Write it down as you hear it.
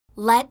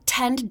Let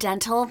Tend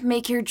Dental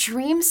make your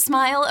dream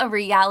smile a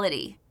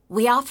reality.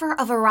 We offer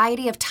a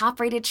variety of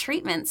top-rated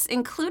treatments,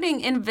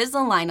 including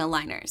Invisalign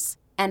aligners.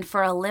 And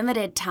for a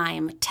limited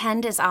time,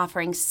 Tend is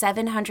offering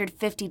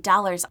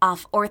 $750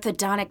 off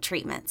orthodontic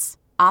treatments.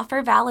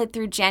 Offer valid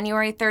through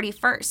January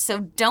 31st, so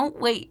don't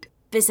wait.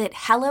 Visit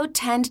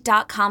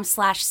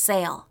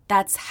hellotend.com/sale.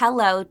 That's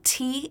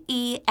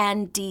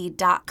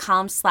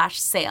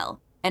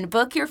hellotend.com/sale. And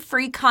book your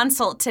free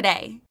consult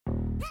today.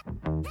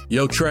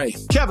 Yo, Trey.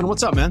 Kevin,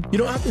 what's up, man? You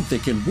know, I've been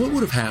thinking, what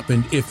would have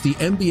happened if the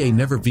NBA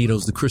never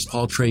vetoes the Chris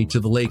Paul trade to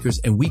the Lakers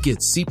and we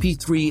get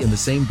CP3 in the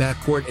same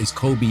backcourt as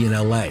Kobe in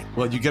LA?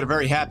 Well, you get a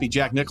very happy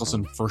Jack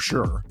Nicholson, for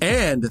sure.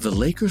 And the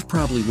Lakers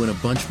probably win a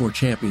bunch more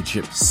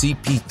championships.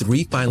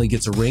 CP3 finally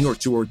gets a ring or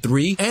two or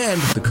three, and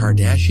the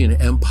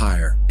Kardashian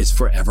empire is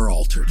forever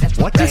altered.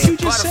 What did you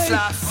just say?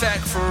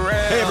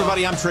 Hey,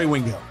 everybody, I'm Trey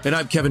Wingo. And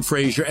I'm Kevin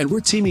Frazier, and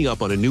we're teaming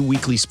up on a new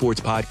weekly sports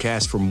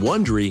podcast from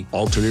Wondery,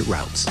 Alternate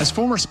Routes. As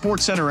former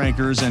Sports Center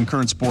anchors and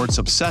current sports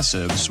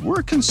obsessives,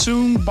 we're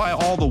consumed by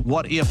all the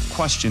what-if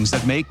questions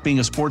that make being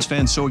a sports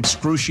fan so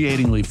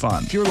excruciatingly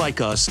fun. If you're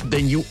like us,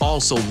 then you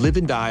also live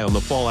and die on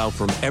the fallout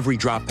from every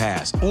drop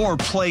pass. Or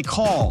play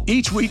call.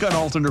 Each week on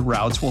Alternate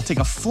Routes, we'll take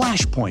a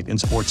flashpoint in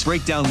sports,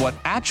 break down what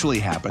actually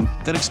happened,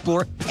 then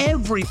explore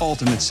every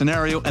alternate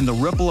scenario and the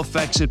ripple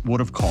effects it would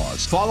have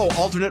caused. Follow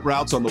Alternate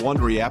Routes on the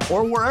Wondery app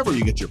or wherever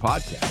you get your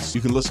podcasts.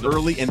 You can listen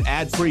early and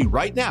ad-free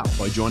right now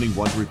by joining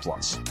Wondery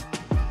Plus.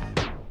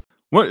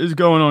 What is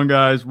going on,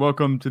 guys?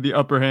 Welcome to the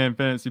Upper Hand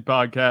Fantasy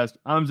Podcast.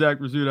 I'm Zach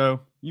Rizzuto.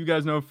 You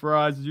guys know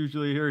Faraz is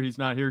usually here. He's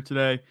not here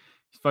today.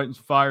 He's fighting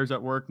some fires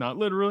at work, not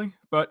literally,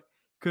 but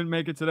couldn't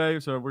make it today,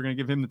 so we're going to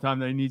give him the time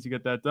that he needs to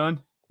get that done.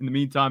 In the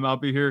meantime, I'll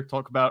be here to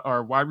talk about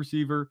our wide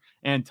receiver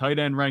and tight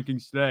end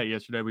rankings today.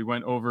 Yesterday, we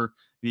went over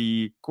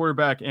the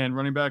quarterback and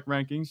running back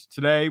rankings.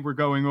 Today, we're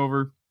going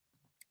over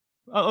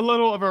a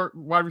little of our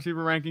wide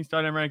receiver rankings,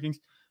 tight end rankings.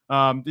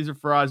 These are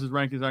Faraz's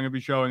rankings I'm going to be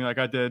showing like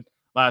I did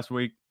last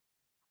week.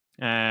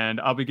 And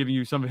I'll be giving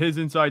you some of his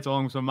insights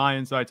along with some of my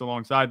insights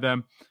alongside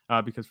them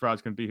because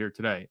Faraz can be here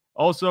today.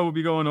 Also, we'll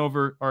be going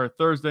over our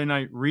Thursday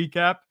night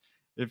recap.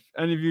 If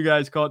any of you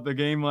guys caught the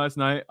game last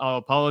night, I'll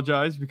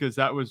apologize because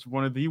that was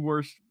one of the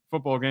worst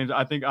football games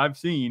I think I've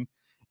seen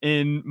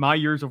in my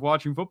years of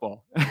watching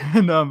football.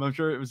 And I'm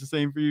sure it was the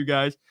same for you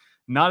guys.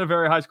 Not a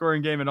very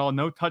high-scoring game at all.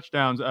 No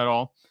touchdowns at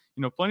all.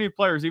 You know, plenty of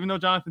players, even though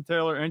Jonathan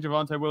Taylor and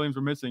Javonte Williams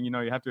were missing, you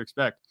know, you have to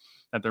expect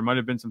that there might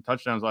have been some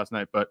touchdowns last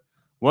night. But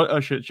what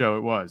a shit show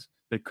it was.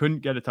 They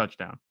couldn't get a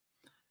touchdown.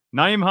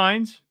 Nyheim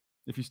Hines,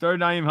 if you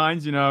started Nyheim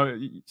Hines, you know,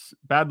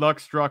 bad luck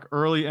struck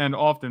early and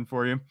often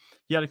for you.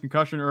 He had a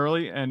concussion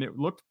early, and it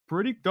looked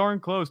pretty darn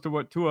close to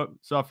what Tua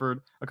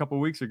suffered a couple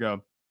weeks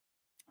ago.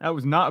 That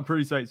was not a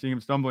pretty sight seeing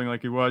him stumbling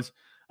like he was.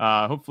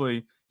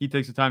 Hopefully, he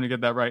takes the time to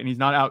get that right, and he's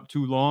not out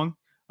too long.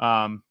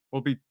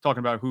 We'll be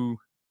talking about who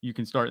you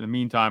can start in the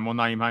meantime while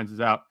Nyheim Hines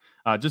is out.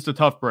 Just a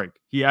tough break.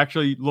 He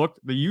actually looked,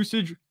 the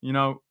usage, you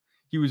know,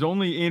 he was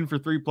only in for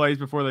 3 plays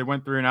before they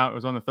went 3 and out. It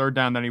was on the third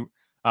down that he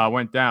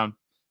went down.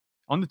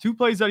 On the 2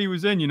 plays that he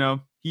was in, you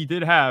know, he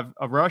did have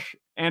a rush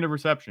and a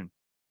reception.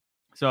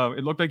 So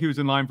it looked like he was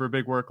in line for a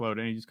big workload,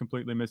 and he just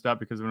completely missed out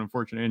because of an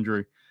unfortunate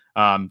injury.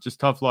 Just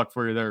tough luck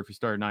for you there if you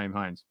started Nyheim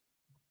Hines.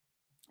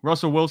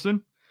 Russell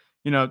Wilson,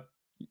 you know,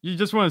 you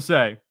just want to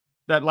say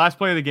that last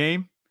play of the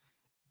game,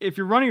 if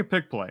you're running a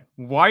pick play,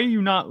 why are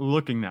you not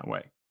looking that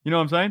way? You know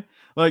what I'm saying?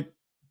 Like,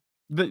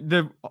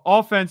 the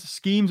offense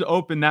schemes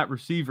open that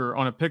receiver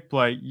on a pick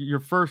play.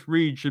 Your first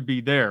read should be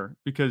there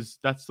because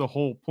that's the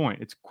whole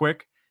point. It's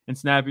quick and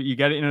snappy. You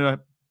get it into the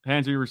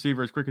hands of your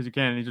receiver as quick as you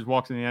can, and he just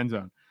walks in the end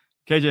zone.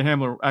 KJ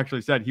Hamler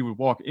actually said he would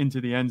walk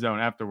into the end zone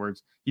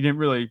afterwards. He didn't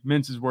really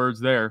mince his words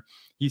there.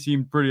 He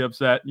seemed pretty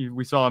upset.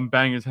 We saw him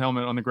bang his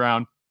helmet on the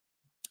ground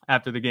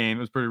after the game.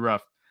 It was pretty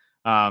rough.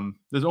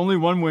 There's only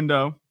one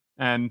window,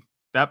 and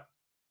that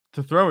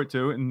to throw it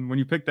to, and when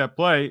you pick that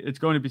play, it's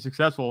going to be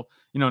successful,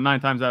 you know, 9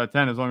 times out of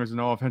 10, as long as there's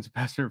no offensive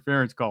pass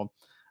interference called.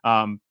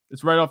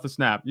 It's right off the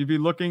snap. You'd be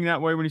looking that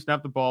way when you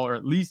snap the ball, or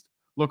at least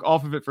look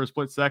off of it for a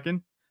split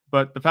second.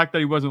 But the fact that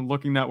he wasn't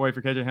looking that way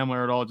for KJ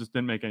Hamler at all just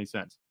didn't make any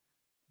sense.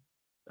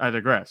 I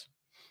digress.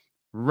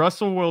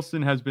 Russell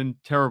Wilson has been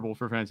terrible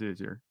for fantasy this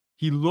year.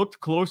 He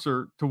looked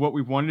closer to what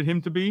we wanted him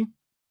to be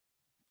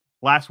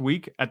last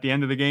week at the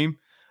end of the game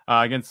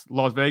against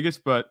Las Vegas,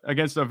 but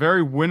against a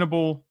very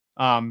winnable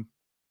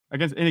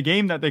in a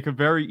game that they could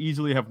very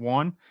easily have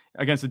won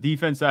against a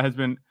defense that has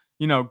been,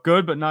 you know,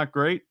 good but not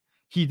great.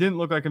 He didn't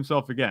look like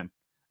himself again.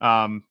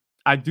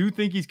 I do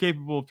think he's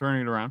capable of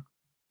turning it around.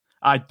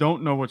 I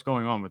don't know what's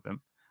going on with him.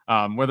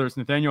 Whether it's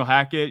Nathaniel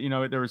Hackett, you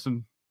know, there was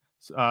some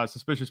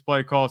suspicious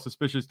play call,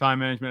 suspicious time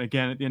management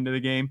again at the end of the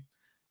game.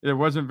 There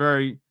wasn't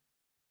very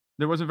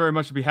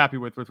much to be happy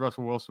with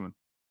Russell Wilson.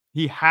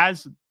 He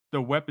has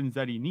the weapons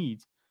that he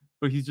needs,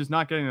 but he's just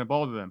not getting the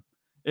ball to them.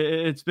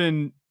 It's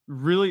been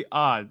really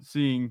odd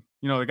seeing,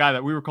 you know, the guy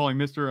that we were calling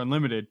Mr.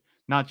 Unlimited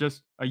not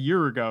just a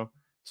year ago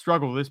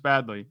struggle this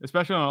badly,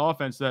 especially on an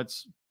offense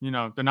that's, you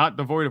know, they're not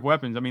devoid of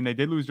weapons. I mean, they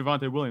did lose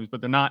Javonte Williams, but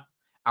they're not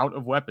out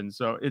of weapons.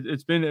 So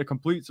it's been a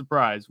complete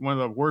surprise. One of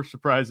the worst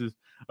surprises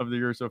of the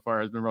year so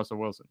far has been Russell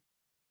Wilson.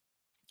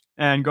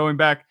 And going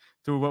back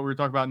to what we were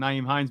talking about,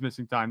 Nyheim Hines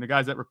missing time, the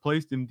guys that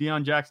replaced him,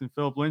 Deion Jackson,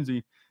 Phillip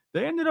Lindsay,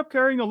 they ended up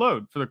carrying the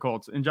load for the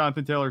Colts in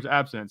Jonathan Taylor's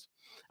absence.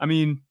 I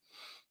mean,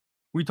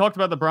 we talked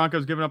about the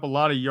Broncos giving up a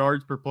lot of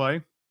yards per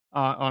play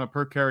on a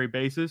per carry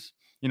basis,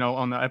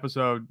 on the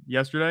episode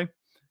yesterday.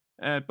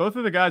 Both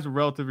of the guys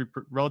were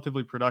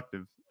relatively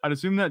productive. I'd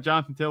assume that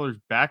Jonathan Taylor's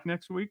back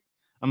next week,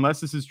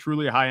 unless this is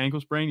truly a high ankle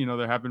sprain.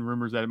 There have been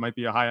rumors that it might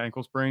be a high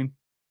ankle sprain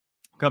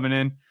coming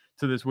in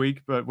to this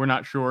week, but we're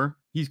not sure.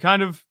 He's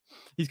kind of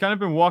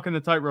been walking the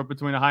tightrope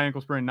between a high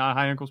ankle sprain and not a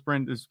high ankle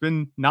sprain. There's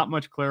been not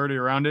much clarity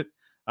around it.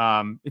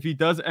 If he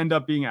does end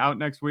up being out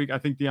next week, I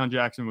think Deion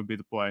Jackson would be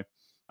the play.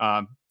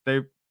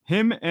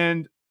 Him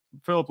and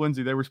Phillip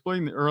Lindsay, they were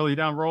splitting the early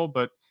down role,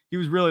 but he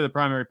was really the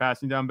primary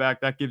passing down back.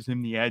 That gives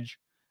him the edge.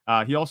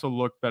 He also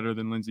looked better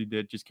than Lindsay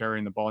did just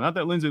carrying the ball. Not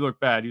that Lindsay looked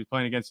bad. He was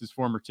playing against his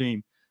former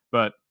team,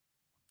 but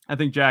I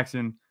think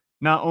Jackson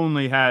not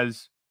only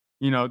has,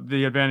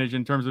 the advantage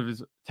in terms of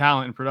his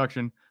talent and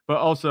production, but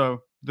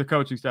also the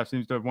coaching staff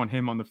seems to have won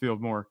him on the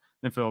field more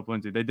than Phillip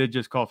Lindsay. They did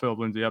just call Phillip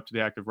Lindsay up to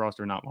the active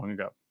roster not long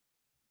ago.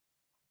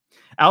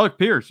 Alec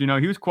Pierce, he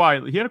was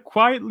he had a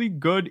quietly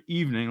good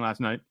evening last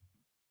night.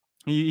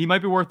 He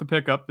might be worth the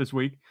pickup this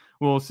week.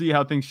 We'll see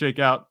how things shake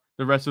out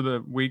the rest of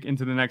the week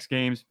into the next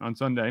games on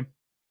Sunday.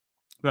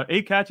 But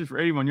 8 catches for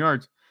 81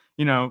 yards.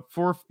 He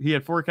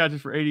had 4 catches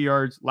for 80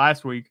 yards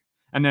last week.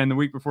 And then the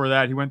week before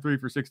that, he went 3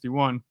 for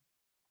 61.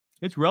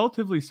 It's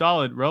relatively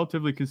solid,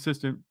 relatively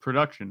consistent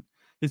production.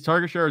 His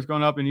target share has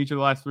gone up in each of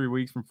the last 3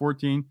 weeks from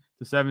 14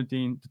 to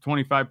 17 to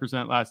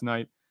 25% last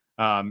night.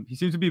 He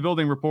seems to be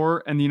building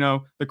rapport. And,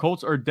 the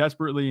Colts are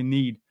desperately in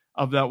need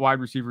of that wide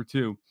receiver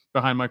too,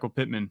 behind Michael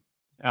Pittman.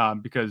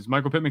 Because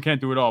Michael Pittman can't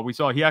do it all. We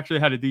saw he actually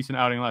had a decent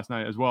outing last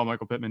night as well.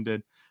 Michael Pittman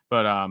did,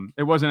 but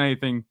it wasn't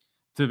anything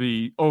to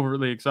be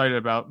overly excited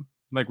about.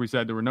 Like we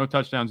said, there were no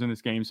touchdowns in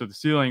this game. So the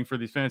ceiling for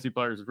these fantasy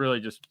players is really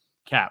just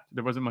capped.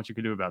 There wasn't much you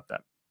could do about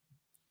that.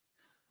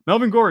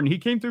 Melvin Gordon, he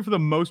came through for the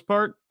most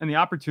part and the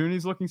opportunity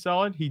is looking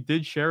solid. He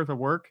did share the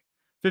work,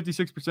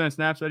 56% of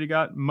snaps that he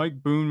got.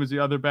 Mike Boone was the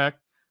other back.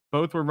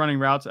 Both were running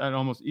routes at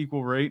almost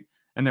equal rate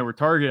and they were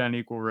targeted at an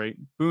equal rate.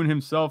 Boone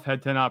himself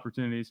had 10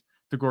 opportunities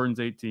to Gordon's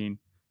 18.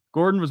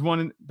 Gordon was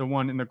the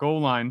one in the goal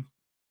line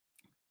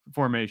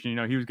formation.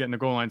 He was getting the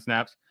goal line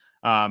snaps.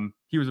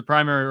 He was a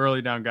primary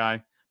early down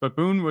guy, but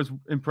Boone was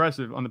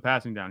impressive on the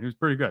passing down. He was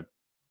pretty good.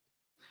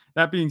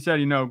 That being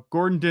said,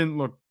 Gordon didn't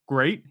look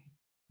great.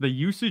 The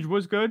usage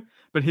was good,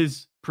 but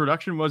his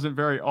production wasn't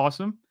very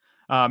awesome.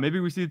 Maybe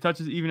we see the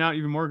touches even out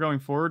even more going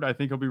forward. I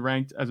think he'll be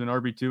ranked as an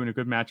RB2 in a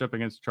good matchup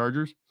against the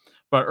Chargers.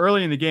 But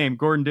early in the game,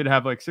 Gordon did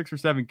have like 6 or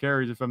 7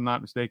 carries, if I'm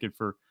not mistaken,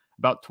 for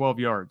about 12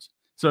 yards.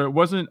 So it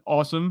wasn't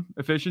awesome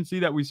efficiency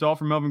that we saw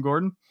from Melvin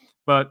Gordon,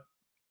 but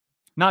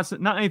not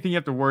anything you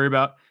have to worry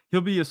about.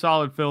 He'll be a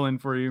solid fill-in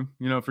for you,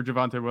 for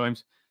Javonte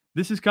Williams.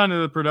 This is kind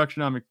of the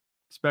production I'm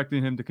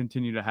expecting him to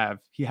continue to have.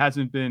 He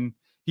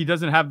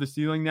doesn't have the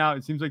ceiling now.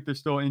 It seems like they're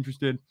still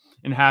interested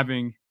in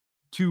having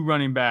 2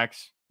 running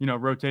backs,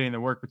 rotating the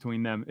work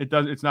between them.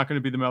 It's not going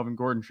to be the Melvin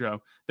Gordon show.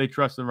 They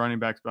trust the running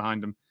backs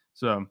behind him.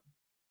 So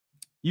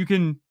you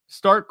can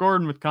start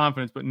Gordon with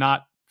confidence, but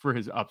not for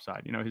his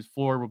upside. His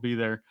floor will be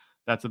there.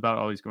 That's about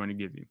all he's going to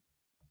give you.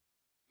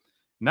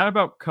 And that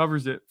about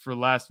covers it for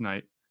last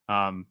night.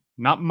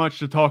 Not much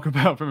to talk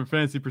about from a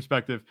fantasy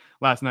perspective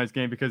last night's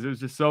game because it was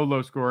just so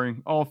low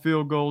scoring, all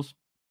field goals,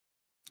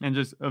 and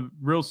just a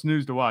real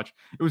snooze to watch.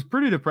 It was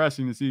pretty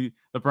depressing to see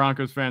the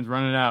Broncos fans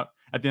running out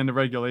at the end of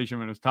regulation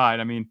when it was tied.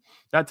 I mean,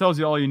 that tells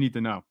you all you need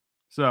to know.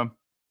 So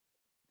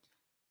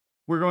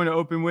we're going to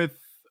open with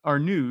our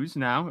news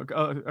now.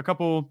 A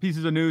couple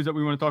pieces of news that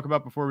we want to talk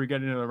about before we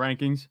get into the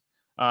rankings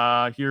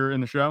here in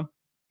the show.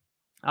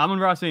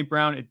 Amon-Ra St.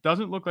 Brown, it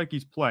doesn't look like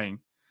he's playing.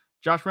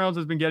 Josh Reynolds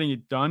has been getting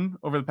it done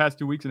over the past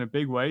 2 weeks in a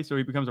big way, so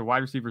he becomes a wide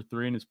receiver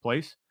 3 in his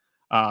place.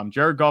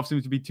 Jared Goff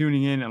seems to be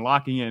tuning in and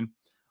locking in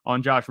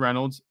on Josh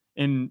Reynolds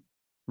in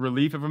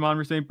relief of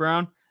Amon-Ra St.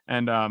 Brown.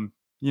 And,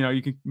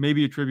 you can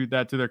maybe attribute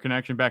that to their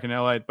connection back in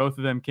LA. Both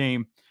of them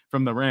came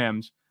from the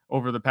Rams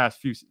over the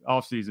past few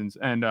off seasons.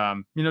 And,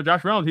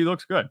 Josh Reynolds, he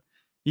looks good.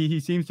 He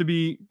seems to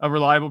be a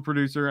reliable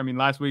producer. I mean,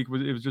 last week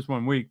it was just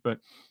 1 week, but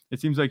it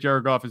seems like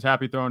Jared Goff is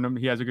happy throwing him.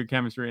 He has a good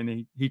chemistry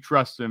and he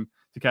trusts him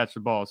to catch the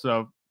ball.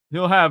 So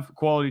he'll have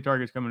quality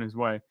targets coming his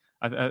way.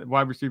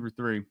 Wide receiver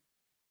 3.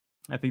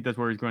 I think that's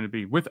where he's going to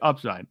be with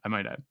upside, I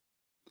might add.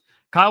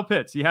 Kyle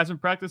Pitts, he hasn't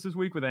practiced this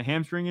week with a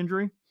hamstring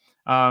injury.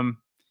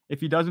 If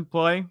he doesn't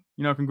play,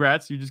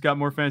 congrats. You just got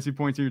more fantasy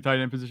points in your tight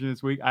end position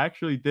this week. I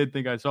actually did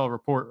think I saw a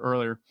report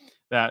earlier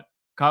that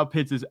Kyle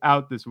Pitts is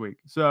out this week.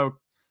 So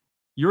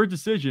your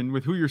decision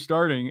with who you're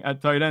starting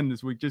at tight end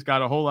this week just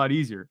got a whole lot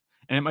easier,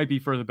 and it might be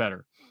for the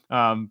better.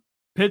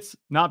 Pitts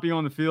not being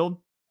on the field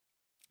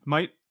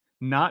might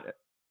not.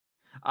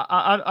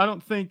 I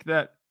don't think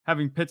that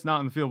having Pitts not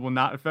on the field will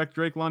not affect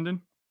Drake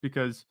London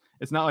because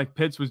it's not like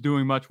Pitts was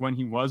doing much when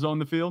he was on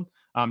the field.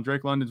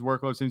 Drake London's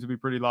workload seems to be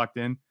pretty locked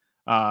in.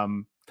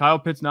 Kyle Kyle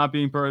Pitts not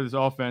being part of this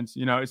offense,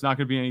 it's not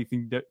going to be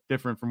anything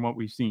different from what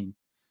we've seen,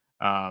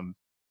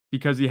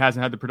 because he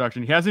hasn't had the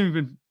production. He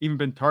hasn't even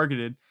been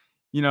targeted.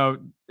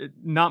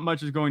 Not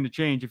much is going to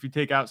change if you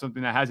take out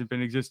something that hasn't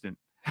been existent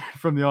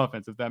from the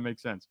offense, if that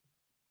makes sense.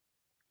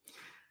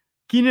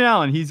 Keenan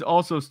Allen, he's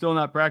also still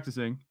not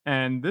practicing,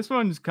 and this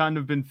one's kind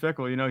of been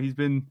fickle.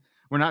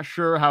 We're not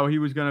sure how he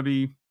was going to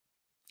be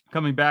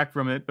coming back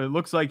from it, but it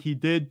looks like he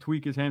did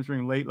tweak his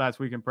hamstring late last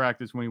week in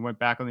practice when he went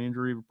back on the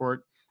injury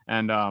report,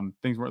 and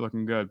things weren't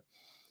looking good.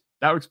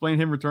 That would explain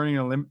him returning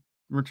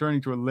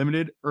to a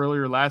limited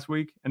earlier last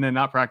week and then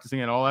not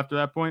practicing at all after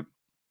that point.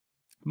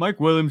 Mike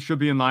Williams should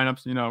be in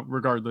lineups,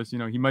 regardless.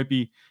 He might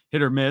be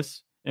hit or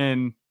miss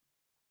in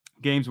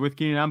games with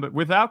Keenan Allen, but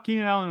without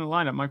Keenan Allen in the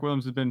lineup, Mike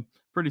Williams has been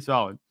pretty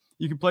solid.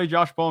 You can play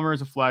Josh Palmer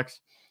as a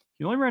flex.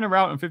 He only ran a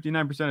route on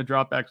 59% of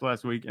dropbacks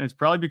last week, and it's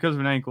probably because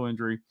of an ankle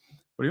injury,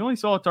 but he only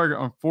saw a target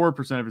on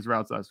 4% of his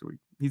routes last week.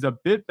 He's a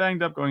bit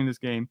banged up going in this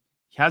game.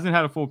 He hasn't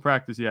had a full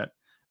practice yet,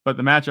 but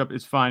the matchup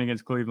is fine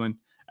against Cleveland.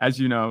 As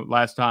you know,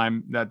 last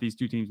time that these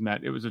two teams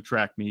met, it was a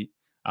track meet.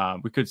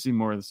 We could see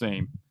more of the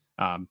same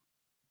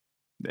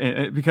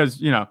because,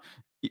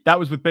 that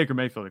was with Baker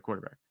Mayfield at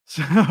quarterback.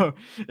 So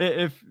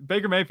if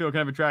Baker Mayfield can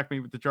have a track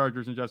meet with the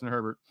Chargers and Justin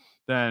Herbert,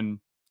 then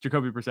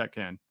Jacoby Brissett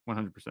can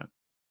 100%.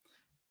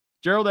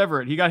 Gerald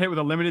Everett, he got hit with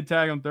a limited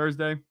tag on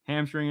Thursday,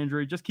 hamstring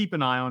injury. Just keep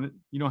an eye on it.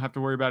 You don't have to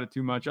worry about it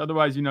too much.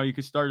 Otherwise, you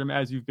could start him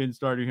as you've been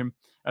starting him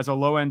as a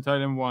low-end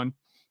tight end one.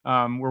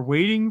 We're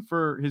waiting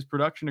for his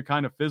production to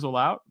kind of fizzle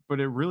out, but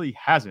it really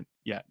hasn't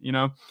yet.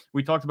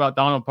 We talked about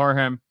Donald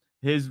Parham,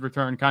 his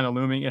return kind of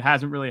looming. It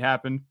hasn't really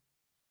happened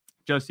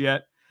just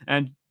yet.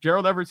 And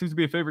Gerald Everett seems to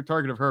be a favorite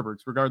target of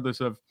Herbert's,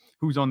 regardless of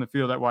who's on the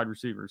field at wide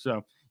receiver.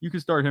 So you can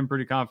start him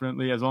pretty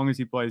confidently as long as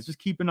he plays. Just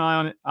keep an eye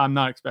on it. I'm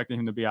not expecting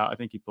him to be out. I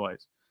think he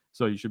plays.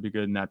 So you should be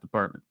good in that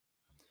department.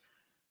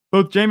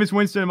 Both Jameis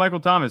Winston and Michael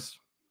Thomas,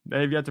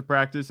 they've yet to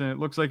practice, and it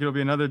looks like it'll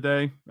be another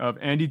day of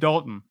Andy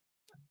Dalton.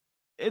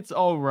 It's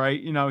all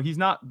right. He's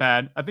not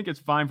bad. I think it's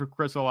fine for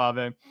Chris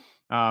Olave.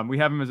 We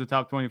have him as a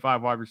top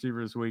 25 wide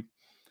receiver this week.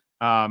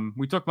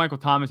 We took Michael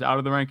Thomas out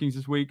of the rankings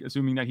this week,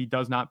 assuming that he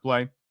does not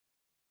play.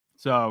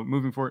 So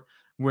moving forward,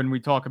 when we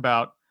talk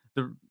about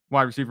the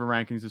wide receiver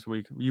rankings this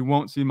week, you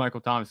won't see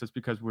Michael Thomas. That's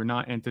because we're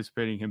not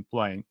anticipating him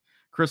playing.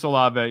 Chris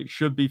Olave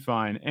should be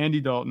fine.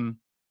 Andy Dalton,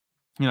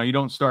 you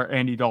don't start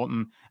Andy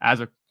Dalton as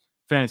a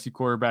fantasy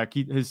quarterback.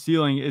 His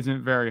ceiling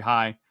isn't very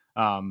high.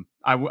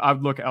 I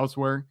would look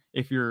elsewhere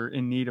if you're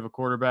in need of a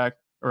quarterback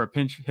or a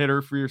pinch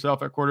hitter for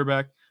yourself at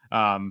quarterback.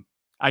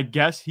 I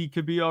guess he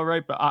could be all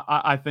right, but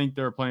I think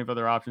there are plenty of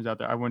other options out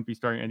there. I wouldn't be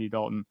starting Andy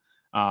Dalton.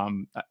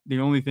 The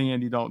only thing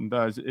Andy Dalton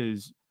does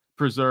is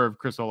preserve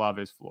Chris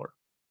Olave's floor.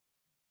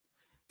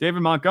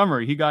 David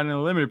Montgomery, he got in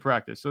a limited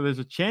practice, so there's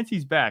a chance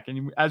he's back.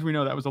 And as we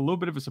know, that was a little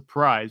bit of a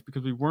surprise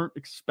because we weren't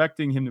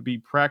expecting him to be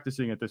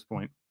practicing at this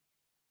point.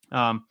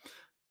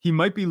 He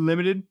might be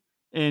limited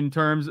in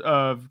terms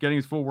of getting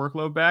his full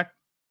workload back.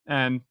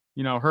 And,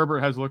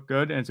 Herbert has looked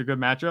good, and it's a good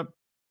matchup.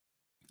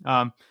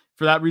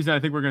 For that reason, I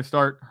think we're going to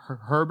start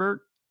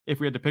Herbert if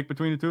we had to pick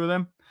between the two of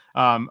them.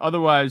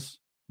 Otherwise,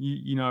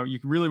 you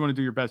really want to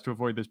do your best to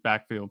avoid this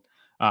backfield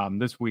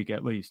this week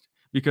at least,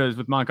 because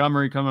with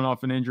Montgomery coming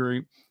off an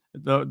injury,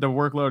 the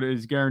workload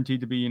is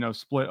guaranteed to be,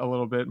 split a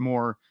little bit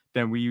more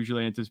than we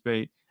usually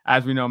anticipate.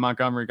 As we know,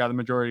 Montgomery got the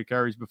majority of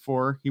carries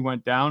before he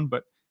went down,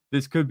 but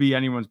this could be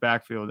anyone's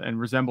backfield and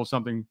resemble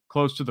something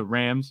close to the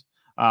Rams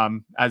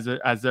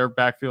as their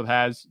backfield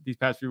has these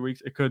past few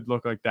weeks. It could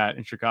look like that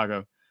in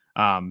Chicago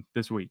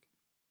this week.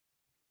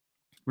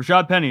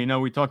 Rashad Penny,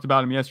 we talked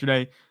about him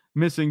yesterday,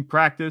 missing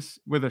practice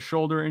with a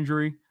shoulder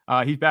injury.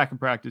 He's back in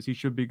practice. He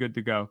should be good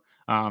to go.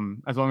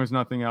 As long as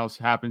nothing else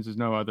happens, there's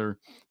no other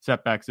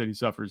setbacks that he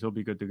suffers, he'll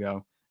be good to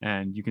go.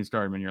 And you can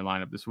start him in your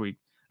lineup this week.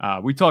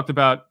 We talked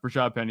about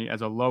Rashad Penny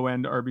as a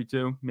low-end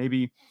RB2,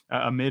 maybe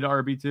a mid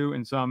RB2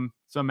 in some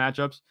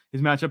matchups.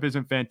 His matchup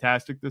isn't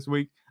fantastic this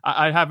week.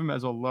 I'd have him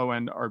as a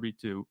low-end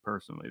RB2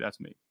 personally.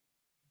 That's me.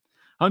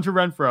 Hunter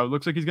Renfrow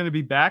looks like he's going to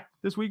be back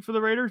this week for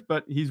the Raiders,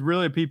 but he's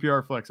really a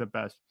PPR flex at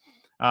best.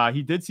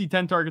 He did see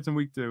 10 targets in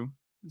week 2,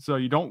 so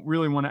you don't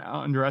really want to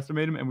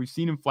underestimate him. And we've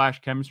seen him flash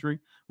chemistry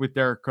with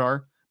Derek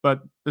Carr,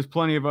 but there's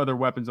plenty of other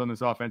weapons on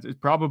this offense. It's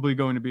probably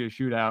going to be a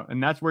shootout,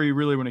 and that's where you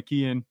really want to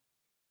key in,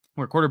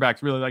 where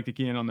quarterbacks really like to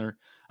key in on their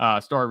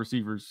star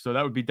receivers. So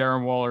that would be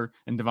Darren Waller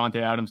and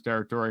Devontae Adams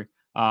territory.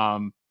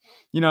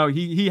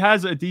 He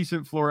has a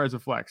decent floor as a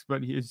flex,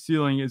 but his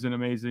ceiling isn't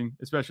amazing,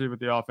 especially with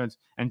the offense.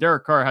 And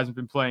Derek Carr hasn't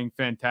been playing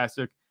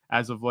fantastic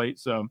as of late.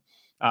 So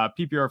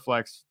PPR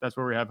flex, that's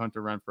where we have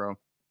Hunter Renfrow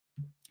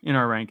in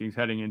our rankings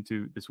heading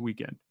into this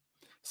weekend.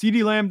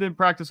 CeeDee Lamb didn't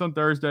practice on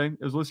Thursday.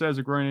 It was listed as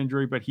a groin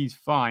injury, but he's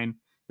fine.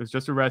 It was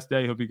just a rest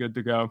day. He'll be good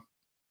to go.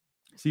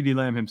 CeeDee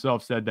Lamb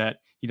himself said that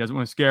he doesn't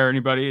want to scare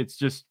anybody. It's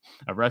just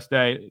a rest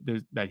day,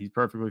 that he's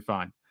perfectly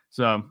fine.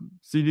 So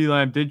CeeDee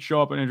Lamb did show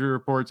up on injury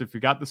reports. If you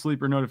got the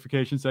sleeper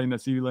notification saying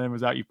that CeeDee Lamb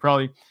was out, you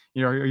probably,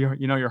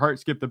 your heart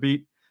skipped a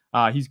beat.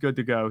 He's good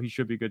to go. He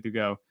should be good to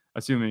go,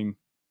 assuming,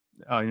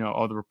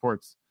 all the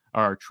reports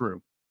are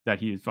true that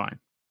he is fine.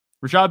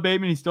 Rashad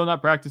Bateman, he's still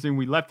not practicing.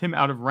 We left him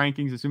out of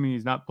rankings, assuming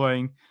he's not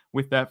playing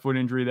with that foot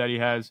injury that he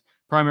has.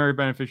 Primary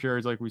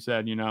beneficiaries, like we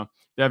said,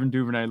 Devin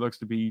Duvernay looks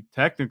to be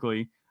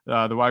technically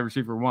the wide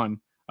receiver one,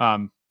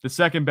 the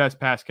second best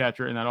pass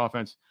catcher in that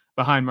offense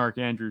behind Mark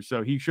Andrews.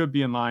 So he should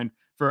be in line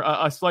for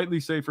a slightly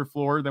safer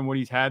floor than what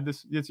he's had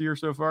this year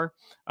so far.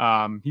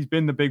 He's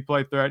been the big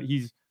play threat.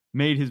 He's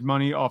made his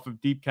money off of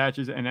deep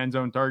catches and end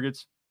zone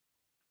targets.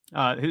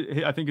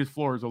 I think his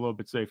floor is a little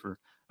bit safer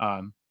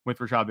with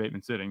Rashad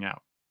Bateman sitting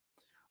out.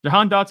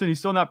 Jahan Dotson, he's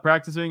still not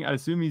practicing. I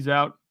assume he's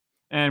out,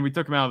 and we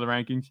took him out of the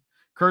rankings.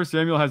 Curtis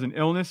Samuel has an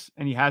illness,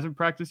 and he hasn't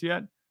practiced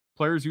yet.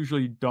 Players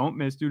usually don't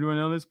miss due to an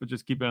illness, but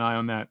just keep an eye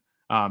on that.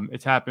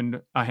 It's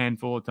happened a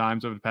handful of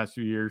times over the past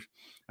few years.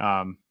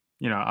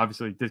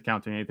 Obviously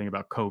discounting anything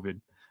about COVID.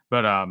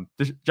 But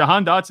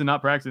Jahan Dotson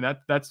not practicing,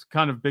 that's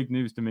kind of big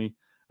news to me.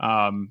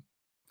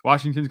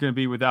 Washington's going to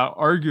be without,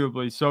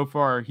 arguably, so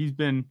far, he's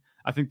been,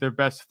 I think, their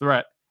best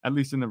threat, at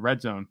least in the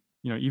red zone.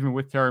 Even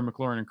with Terry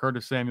McLaurin and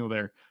Curtis Samuel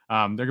there,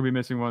 they're going to be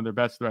missing one of their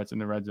best threats in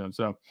the red zone.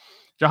 So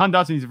Jahan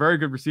Dotson, he's a very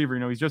good receiver.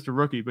 He's just a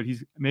rookie, but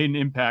he's made an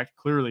impact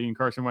clearly in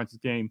Carson Wentz's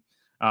game.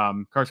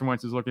 Carson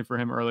Wentz is looking for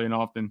him early and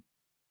often,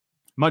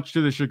 much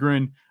to the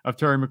chagrin of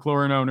Terry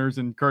McLaurin owners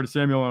and Curtis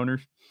Samuel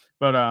owners.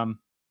 But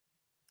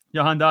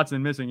Jahan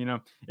Dotson missing,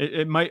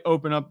 it might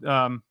open up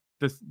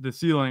the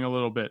ceiling a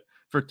little bit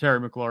for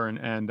Terry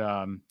McLaurin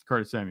and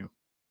Curtis Samuel.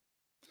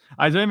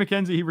 Isaiah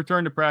McKenzie, he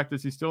returned to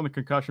practice. He's still in the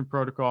concussion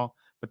protocol,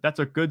 but that's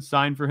a good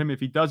sign for him. If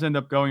he does end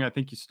up going, I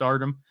think you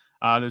start him.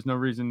 There's no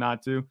reason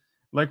not to.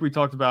 Like we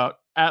talked about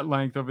at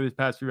length over these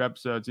past few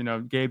episodes,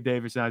 Gabe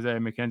Davis and Isaiah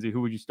McKenzie,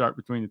 who would you start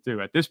between the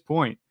two? At this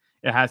point,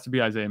 it has to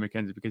be Isaiah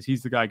McKenzie because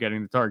he's the guy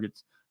getting the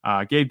targets.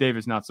 Gabe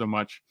Davis, not so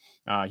much.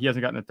 He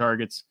hasn't gotten the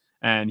targets,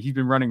 and he's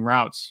been running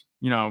routes.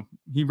 He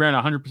ran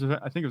 100%.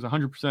 I think it was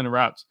 100% of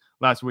routes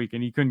last week,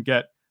 and he couldn't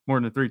get more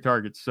than 3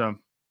 targets. So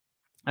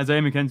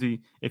Isaiah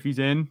McKenzie, if he's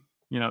in,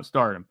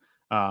 start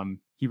him.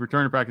 He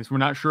returned to practice. We're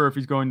not sure if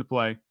he's going to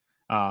play,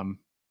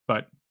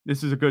 but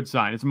this is a good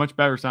sign. It's a much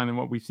better sign than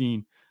what we've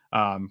seen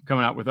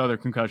coming out with other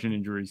concussion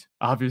injuries,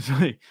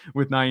 obviously,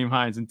 with Nyheim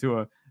Hines and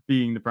Tua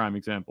being the prime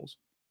examples.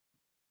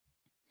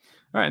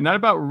 All right, and that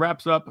about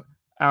wraps up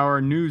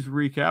our news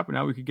recap.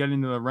 Now we could get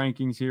into the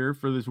rankings here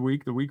for this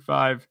week, the Week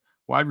 5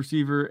 wide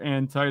receiver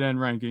and tight end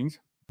rankings.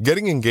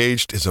 Getting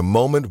engaged is a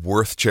moment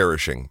worth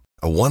cherishing.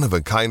 A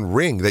one-of-a-kind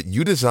ring that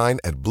you design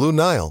at Blue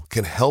Nile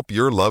can help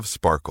your love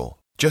sparkle.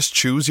 Just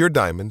choose your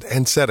diamond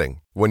and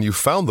setting. When you've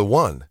found the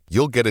one,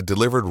 you'll get it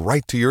delivered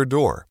right to your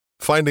door.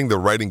 Finding the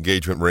right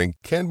engagement ring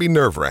can be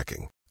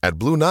nerve-wracking. At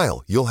Blue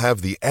Nile, you'll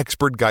have the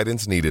expert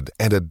guidance needed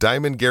and a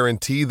diamond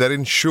guarantee that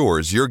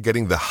ensures you're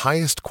getting the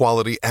highest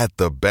quality at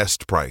the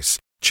best price.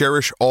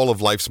 Cherish all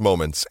of life's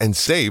moments and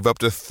save up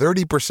to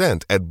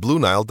 30% at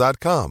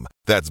BlueNile.com.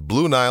 That's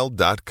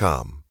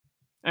BlueNile.com.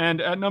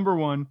 And at number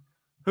 1,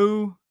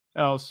 who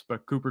else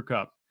but Cooper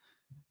Kupp?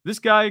 This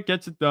guy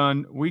gets it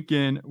done week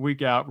in,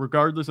 week out,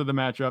 regardless of the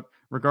matchup,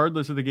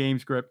 regardless of the game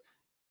script.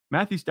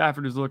 Matthew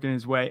Stafford is looking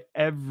his way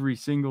every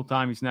single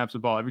time he snaps the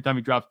ball, every time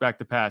he drops back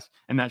to pass,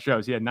 and that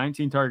shows. He had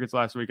 19 targets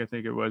last week, I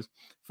think it was,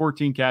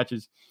 14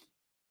 catches.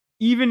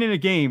 Even in a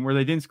game where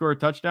they didn't score a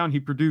touchdown, he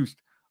produced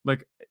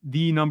like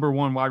the number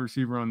 1 wide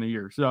receiver on the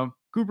year. So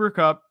Cooper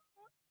Kupp,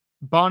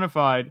 bona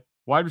fide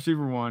wide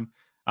receiver 1.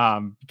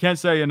 You can't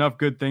say enough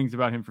good things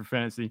about him for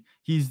fantasy.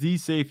 He's the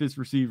safest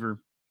receiver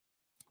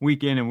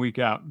week in and week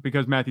out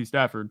because Matthew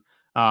Stafford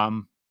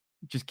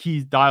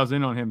just dials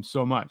in on him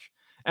so much.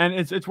 And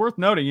it's worth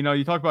noting,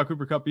 you talk about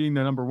Cooper Kupp being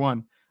the number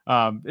 1.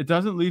 It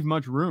doesn't leave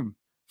much room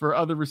for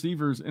other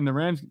receivers in the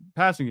Rams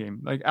passing game.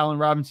 Like Allen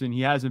Robinson,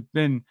 he hasn't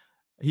been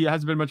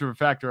much of a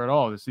factor at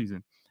all this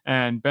season.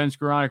 And Ben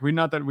Skowronek,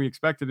 not that we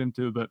expected him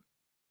to, but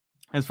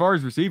as far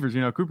as receivers,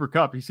 Cooper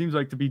Kupp, he seems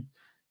like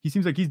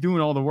he's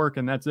doing all the work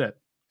and that's it.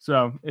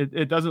 So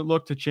it doesn't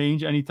look to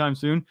change anytime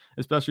soon,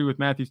 especially with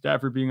Matthew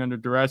Stafford being under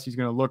duress. He's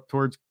going to look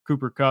towards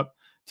Cooper Kupp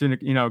to,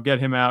 get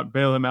him out,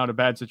 bail him out of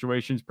bad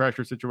situations,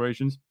 pressure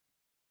situations.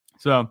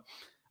 So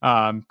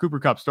Cooper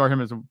Kupp, start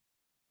him as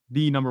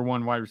the number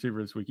 1 wide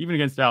receiver this week. Even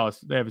against Dallas,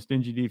 they have a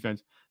stingy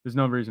defense. There's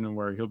no reason to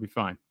worry. He'll be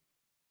fine.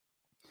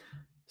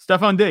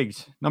 Stephon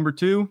Diggs, number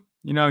 2.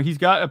 He's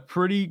got a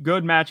pretty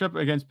good matchup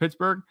against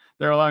Pittsburgh.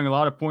 They're allowing a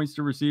lot of points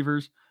to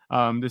receivers.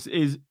 This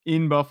is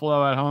in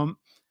Buffalo at home.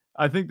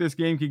 I think this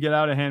game could get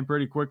out of hand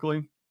pretty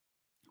quickly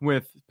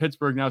with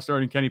Pittsburgh now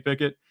starting Kenny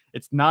Pickett.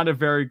 It's not a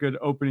very good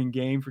opening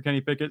game for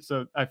Kenny Pickett,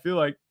 so I feel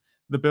like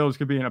the Bills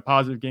could be in a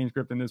positive game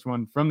script in this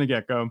one from the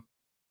get-go,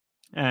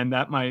 and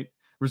that might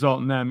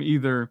result in them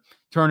either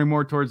turning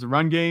more towards the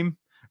run game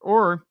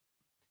or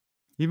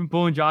even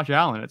pulling Josh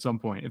Allen at some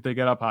point if they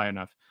get up high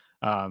enough.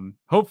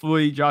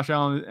 Hopefully Josh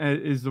Allen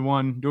is the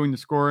one doing the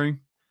scoring.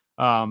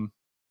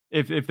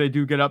 If they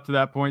do get up to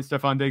that point,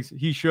 Stephon Diggs,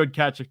 he should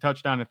catch a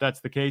touchdown if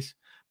that's the case.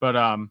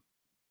 But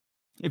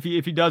if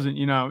he doesn't,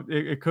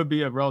 it could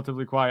be a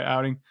relatively quiet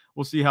outing.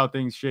 We'll see how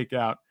things shake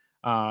out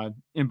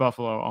in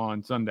Buffalo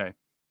on Sunday.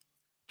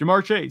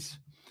 Ja'Marr Chase,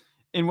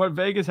 in what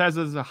Vegas has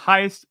as the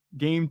highest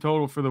game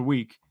total for the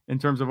week in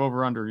terms of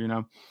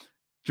over-under,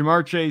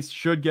 Ja'Marr Chase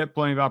should get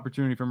plenty of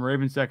opportunity from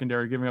Ravens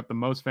secondary, giving up the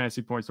most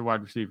fantasy points to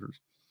wide receivers.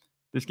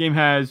 This game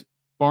has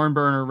barn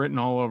burner written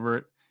all over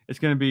it. It's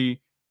going to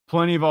be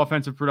plenty of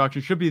offensive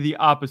production. Should be the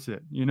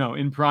opposite,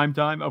 in prime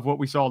time of what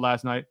we saw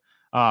last night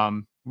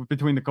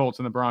between the Colts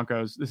and the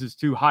Broncos. This is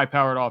two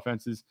high-powered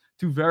offenses,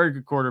 two very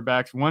good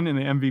quarterbacks, one in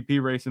the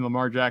MVP race in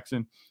Lamar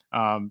Jackson.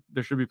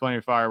 There should be plenty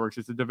of fireworks.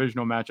 It's a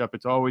divisional matchup.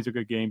 It's always a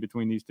good game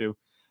between these two.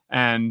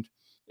 And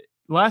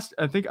I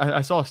think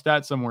I saw a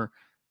stat somewhere.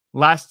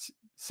 Last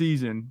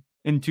season,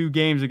 in 2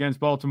 games against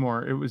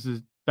Baltimore, it was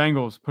the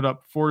Bengals put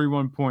up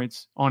 41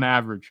 points on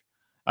average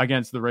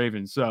against the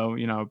Ravens. So,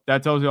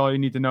 that tells you all you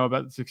need to know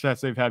about the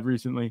success they've had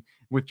recently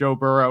with Joe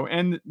Burrow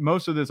and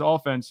most of this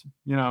offense,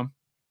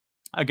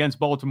 against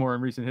Baltimore in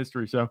recent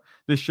history. So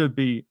this should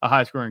be a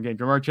high-scoring game.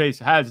 Ja'Marr Chase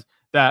has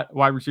that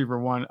wide receiver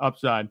 1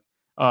 upside,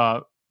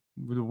 the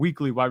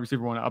weekly wide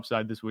receiver 1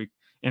 upside this week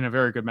in a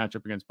very good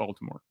matchup against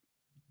Baltimore.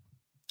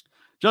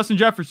 Justin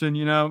Jefferson,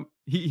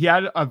 he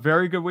had a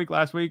very good week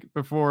last week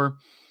before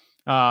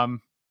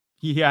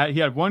he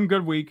had one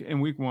good week in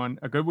week 1,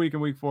 a good week in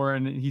week 4,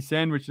 and he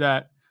sandwiched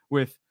that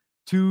with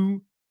 2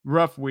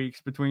 rough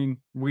weeks between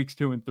weeks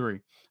 2 and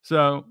 3.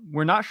 So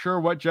we're not sure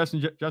what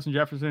Justin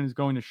Jefferson is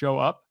going to show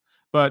up,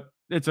 but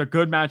it's a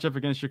good matchup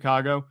against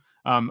Chicago.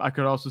 I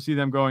could also see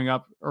them going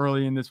up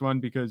early in this one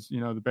because,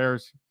 the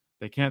Bears,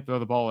 they can't throw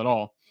the ball at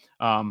all.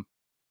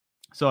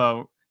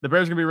 So the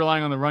Bears are going to be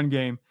relying on the run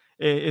game.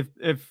 If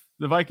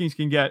the Vikings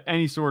can get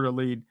any sort of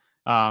lead,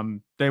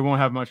 they won't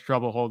have much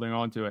trouble holding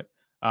on to it.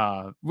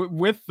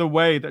 With the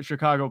way that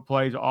Chicago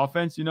plays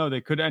offense,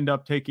 they could end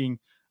up taking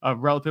a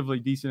relatively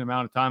decent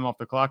amount of time off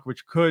the clock,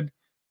 which could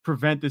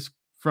prevent this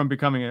from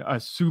becoming a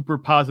super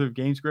positive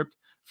game script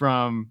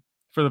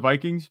for the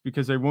Vikings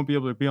because they won't be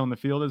able to be on the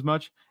field as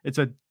much.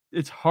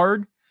 It's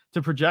hard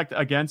to project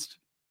against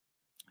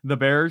the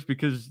Bears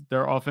because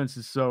their offense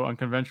is so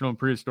unconventional and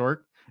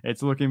prehistoric.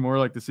 It's looking more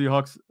like the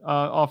Seahawks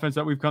offense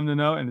that we've come to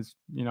know, and it's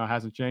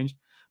hasn't changed.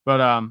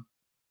 But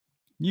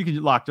you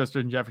can lock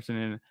Justin Jefferson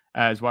in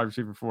as wide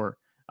receiver 4,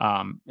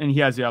 and he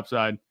has the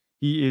upside.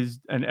 He is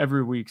an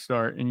every week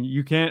start, and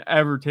you can't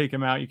ever take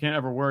him out. You can't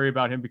ever worry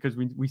about him because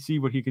we see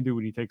what he can do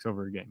when he takes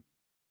over a game.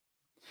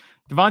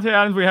 Davante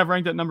Adams we have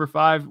ranked at number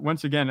 5.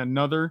 Once again,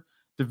 another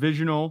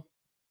divisional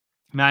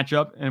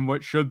matchup and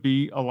what should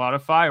be a lot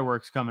of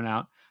fireworks coming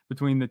out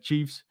between the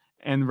Chiefs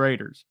and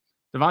Raiders.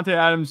 Davante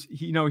Adams,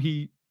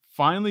 he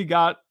finally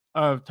got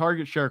a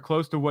target share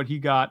close to what he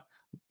got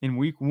in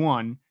week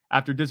 1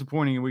 after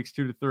disappointing in weeks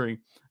 2 to 3,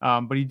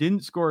 but he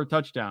didn't score a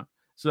touchdown.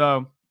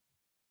 So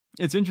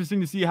it's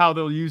interesting to see how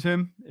they'll use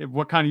him,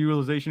 what kind of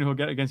utilization he'll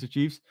get against the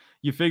Chiefs.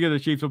 You figure the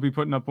Chiefs will be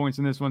putting up points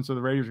in this one, so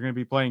the Raiders are going to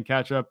be playing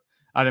catch up,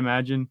 I'd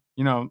imagine.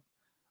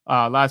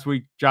 Last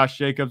week, Josh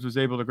Jacobs was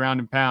able to ground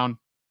and pound,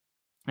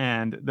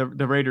 and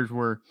the Raiders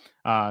were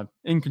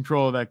in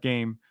control of that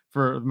game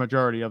for the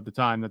majority of the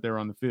time that they were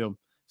on the field.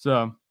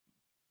 So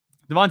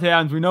Davante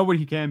Adams, we know what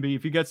he can be.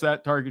 If he gets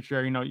that target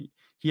share,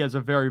 he has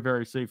a very,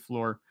 very safe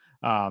floor.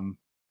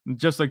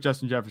 Just like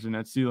Justin Jefferson,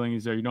 that ceiling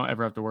is there. You don't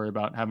ever have to worry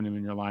about having him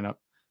in your lineup.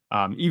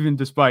 Even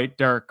despite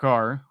Derek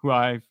Carr, who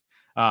I've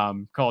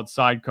called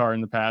sidecar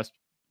in the past,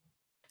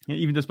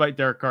 even despite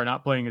Derek Carr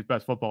not playing his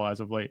best football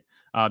as of late,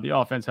 the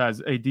offense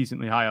has a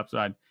decently high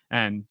upside,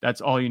 and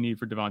that's all you need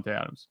for Davante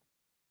Adams.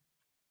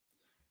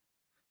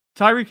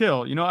 Tyreek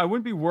Hill, I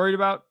wouldn't be worried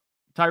about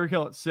Tyreek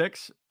Hill at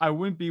 6. I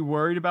wouldn't be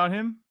worried about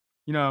him,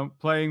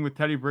 playing with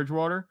Teddy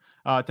Bridgewater.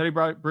 Teddy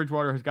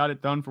Bridgewater has got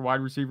it done for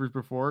wide receivers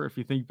before. If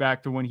you think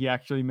back to when he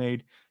actually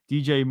made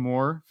DJ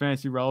Moore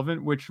fantasy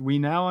relevant, which we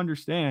now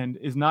understand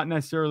is not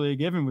necessarily a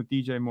given with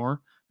DJ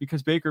Moore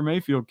because Baker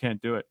Mayfield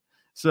can't do it.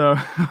 So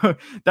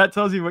that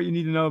tells you what you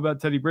need to know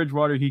about Teddy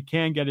Bridgewater. He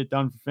can get it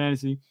done for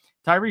fantasy.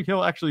 Tyreek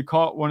Hill actually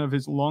caught one of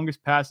his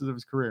longest passes of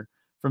his career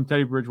from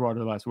Teddy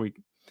Bridgewater last week.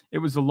 It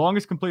was the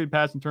longest completed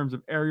pass in terms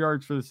of air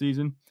yards for the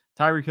season.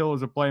 Tyreek Hill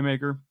is a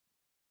playmaker.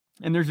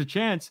 And there's a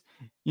chance,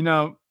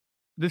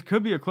 this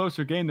could be a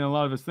closer game than a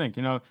lot of us think.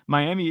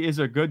 Miami is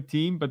a good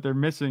team, but they're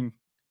missing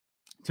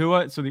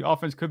Tua. So the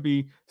offense could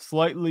be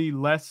slightly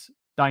less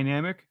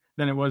dynamic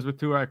than it was with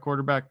Tua at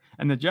quarterback.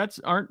 And the Jets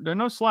they're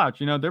no slouch.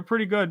 They're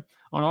pretty good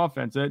on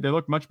offense. They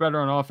look much better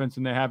on offense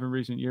than they have in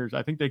recent years.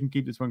 I think they can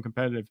keep this one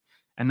competitive.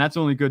 And that's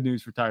only good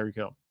news for Tyreek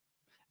Hill.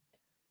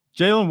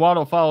 Jalen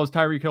Waddle follows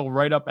Tyreek Hill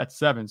right up at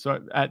 7. So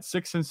at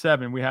 6 and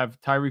 7, we have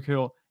Tyreek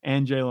Hill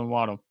and Jalen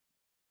Waddle.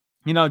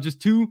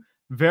 Just two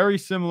very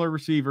similar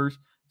receivers,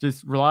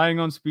 just relying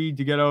on speed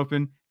to get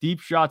open.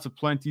 Deep shots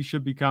aplenty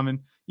should be coming.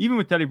 Even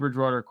with Teddy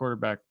Bridgewater at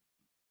quarterback,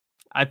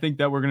 I think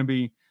that we're going to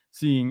be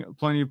seeing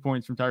plenty of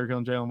points from Tyreek Hill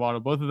and Jalen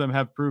Waddle. Both of them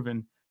have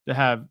proven to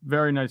have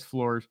very nice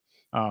floors.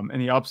 And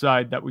the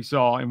upside that we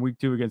saw in week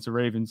 2 against the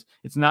Ravens,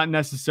 it's not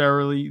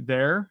necessarily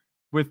there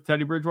with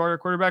Teddy Bridgewater at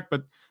quarterback,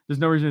 but there's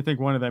no reason to think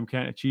one of them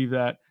can't achieve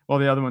that while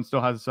the other one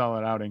still has a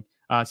solid outing.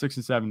 6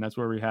 and 7, that's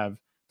where we have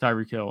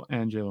Tyreek Hill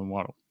and Jalen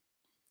Waddle.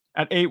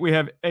 At 8, we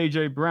have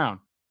A.J. Brown.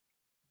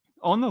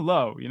 On the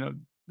low,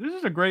 this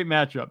is a great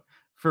matchup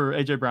for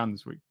A.J. Brown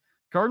this week.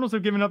 Cardinals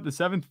have given up the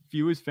 7th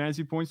fewest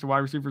fantasy points to wide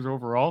receivers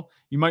overall.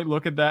 You might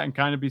look at that and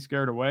kind of be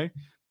scared away,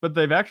 but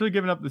they've actually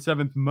given up the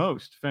 7th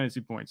most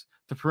fantasy points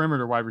to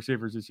perimeter wide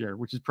receivers this year,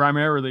 which is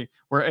primarily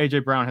where A.J.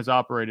 Brown has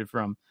operated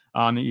from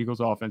on the Eagles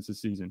offense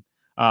this season.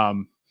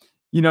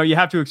 You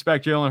have to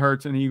expect Jalen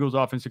Hurts and the Eagles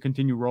offense to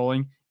continue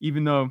rolling,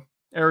 even though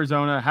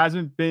Arizona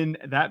hasn't been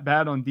that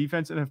bad on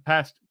defense in the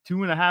past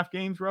 2.5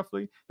 games,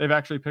 roughly. They've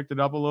actually picked it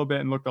up a little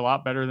bit and looked a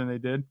lot better than they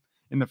did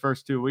in the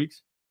first 2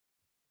 weeks.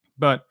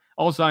 But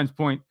all signs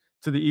point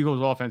to the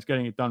Eagles offense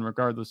getting it done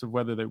regardless of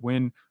whether they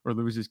win or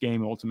lose this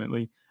game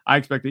ultimately. I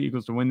expect the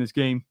Eagles to win this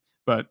game,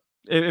 but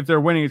if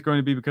they're winning, it's going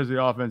to be because of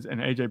the offense and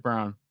A.J.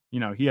 Brown.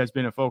 He has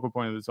been a focal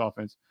point of this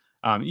offense.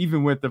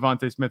 Even with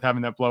Devontae Smith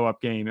having that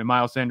blow-up game and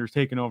Miles Sanders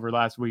taking over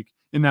last week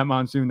in that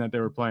monsoon that they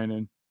were playing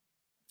in.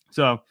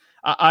 So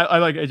I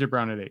like A.J.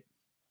 Brown at 8.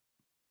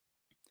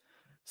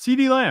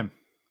 CeeDee Lamb,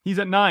 he's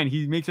at 9.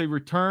 He makes a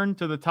return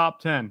to the top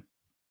 10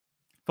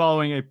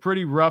 following a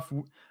pretty rough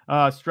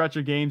stretch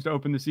of games to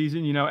open the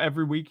season.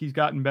 Every week he's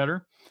gotten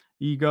better.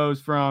 He goes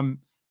from,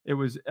 I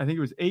think it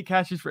was 8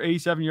 catches for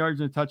 87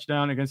 yards and a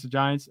touchdown against the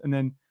Giants, and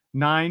then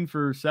 9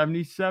 for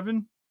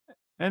 77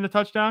 and a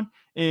touchdown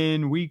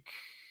in week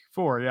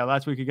 4. Yeah,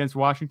 last week against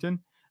Washington.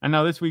 And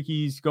now this week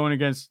he's going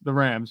against the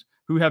Rams,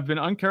 who have been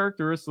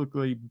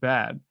uncharacteristically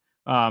bad.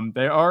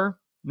 They are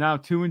now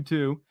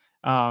 2-2.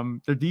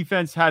 The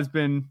defense has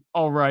been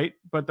all right,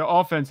 but the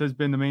offense has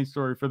been the main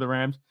story for the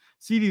Rams.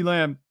 CeeDee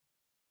Lamb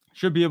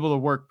should be able to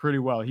work pretty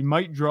well. He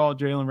might draw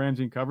Jalen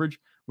Ramsey in coverage,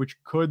 which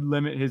could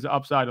limit his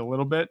upside a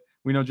little bit.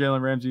 We know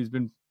Jalen Ramsey has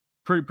been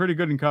pretty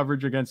good in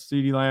coverage against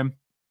CeeDee Lamb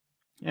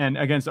and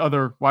against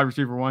other wide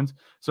receiver ones.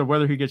 So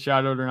whether he gets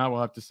shadowed or not, we'll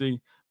have to see.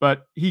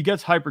 But he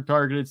gets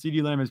hyper-targeted.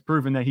 CeeDee Lamb has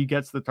proven that he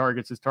gets the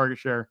targets. His target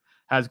share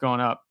has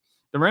gone up.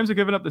 The Rams have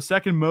given up the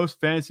 2nd most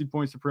fantasy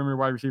points to perimeter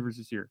wide receivers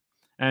this year.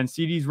 And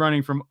CeeDee's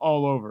running from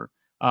all over.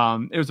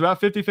 It was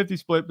about 50-50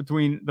 split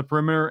between the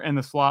perimeter and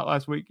the slot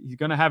last week. He's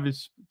going to have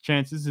his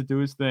chances to do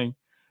his thing.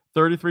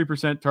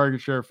 33% target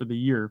share for the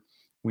year.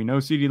 We know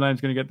CeeDee Lamb's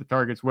going to get the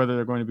targets, whether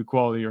they're going to be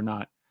quality or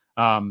not.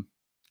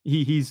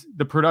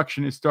 The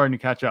production is starting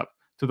to catch up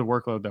to the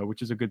workload, though,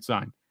 which is a good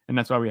sign. And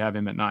that's why we have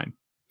him at 9.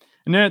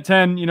 And then at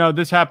 10,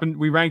 this happened.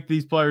 We ranked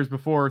these players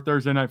before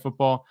Thursday Night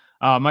Football.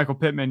 Michael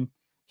Pittman,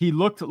 he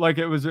looked like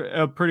it was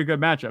a pretty good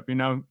matchup.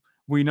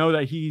 We know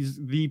that he's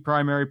the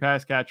primary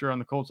pass catcher on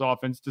the Colts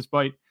offense,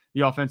 despite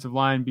the offensive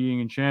line being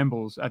in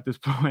shambles at this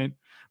point.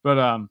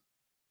 But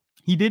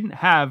he didn't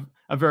have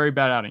a very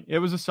bad outing. It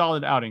was a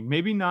solid outing.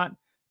 Maybe not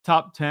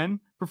top 10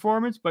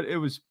 performance, but it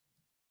was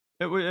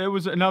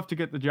enough to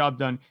get the job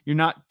done. You're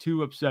not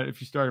too upset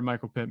if you started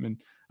Michael Pittman.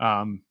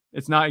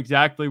 It's not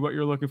exactly what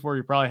you're looking for.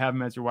 You probably have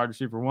him as your wide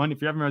receiver 1.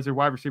 If you have him as your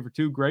wide receiver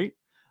 2, great.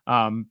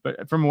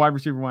 But from a wide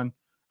receiver 1,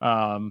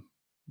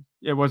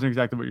 it wasn't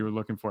exactly what you were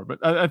looking for.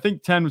 But I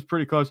think 10 was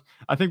pretty close.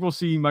 I think we'll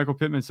see Michael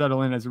Pittman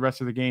settle in as the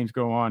rest of the games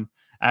go on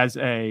as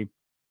a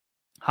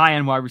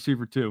high-end wide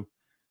receiver 2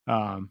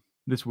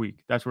 this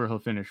week. That's where he'll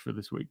finish for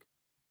this week.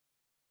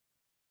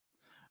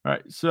 All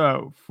right,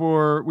 so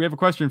we have a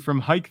question from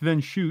Hike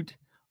Then Shoot,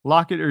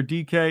 Lockett or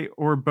DK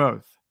or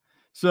both.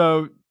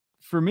 So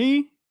for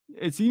me,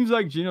 it seems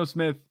like Geno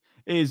Smith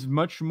is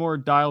much more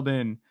dialed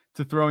in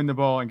to throwing the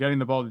ball and getting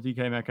the ball to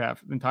DK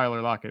Metcalf than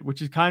Tyler Lockett,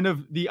 which is kind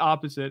of the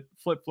opposite,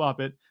 flip-flop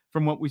it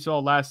from what we saw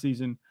last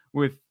season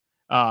with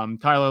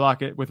Tyler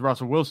Lockett with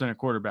Russell Wilson at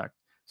quarterback.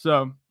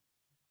 So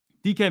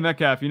DK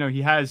Metcalf,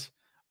 he has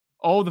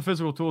all the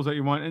physical tools that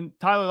you want, and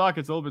Tyler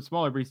Lockett's a little bit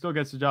smaller, but he still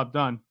gets the job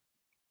done.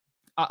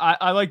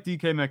 I like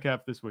DK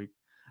Metcalf this week.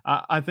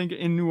 I think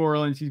in New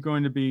Orleans, he's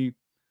going to be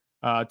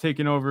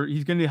taking over.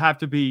 He's going to have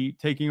to be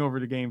taking over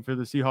the game for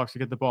the Seahawks to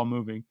get the ball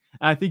moving.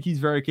 And I think he's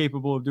very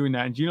capable of doing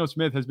that. And Geno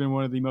Smith has been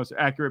one of the most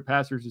accurate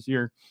passers this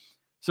year.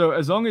 So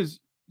as long as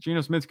Geno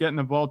Smith's getting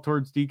the ball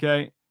towards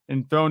DK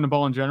and throwing the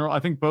ball in general, I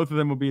think both of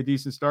them will be a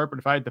decent start. But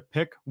if I had to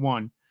pick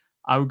one,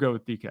 I would go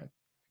with DK.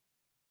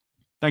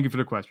 Thank you for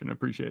the question. I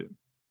appreciate it.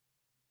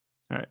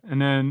 All right.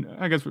 And then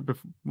I guess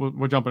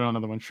we'll jump in on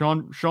another one.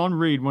 Sean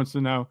Reed wants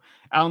to know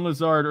Allen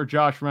Lazard or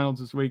Josh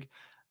Reynolds this week.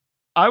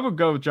 I would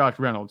go with Josh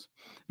Reynolds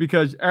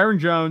because Aaron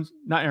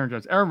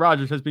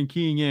Rodgers has been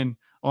keying in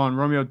on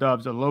Romeo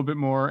Doubs a little bit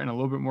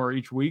more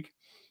each week.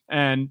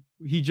 And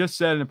he just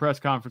said in a press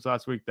conference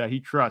last week that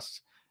he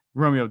trusts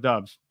Romeo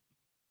Doubs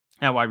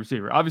at wide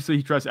receiver. Obviously,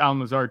 he trusts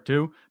Allen Lazard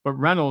too, but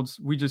Reynolds,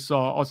 we just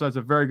saw, also has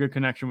a very good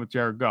connection with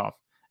Jared Goff.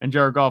 And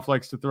Jared Goff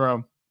likes to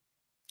throw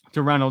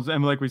to Reynolds.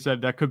 And like we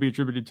said, that could be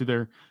attributed to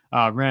their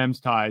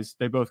Rams ties.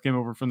 They both came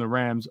over from the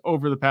Rams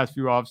over the past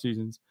few off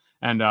seasons.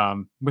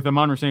 And with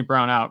Amon-Ra St.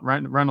 Brown out,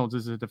 Reynolds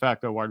is a de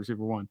facto wide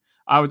receiver 1.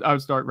 I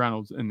would start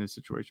Reynolds in this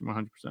situation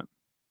 100%. All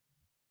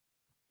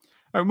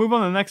right, move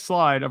on to the next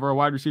slide of our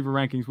wide receiver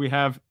rankings. We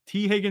have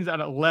T. Higgins at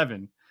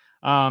 11.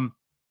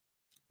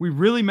 We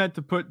really meant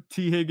to put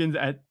T. Higgins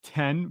at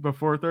 10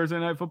 before Thursday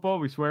Night Football,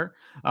 we swear.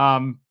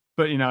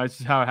 But, it's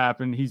just how it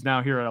happened. He's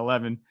now here at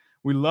 11.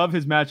 We love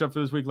his matchup for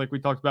this week, like we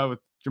talked about with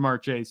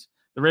Jamar Chase.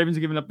 The Ravens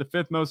have given up the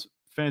 5th most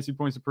fantasy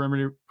points to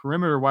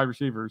perimeter wide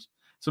receivers.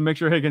 So make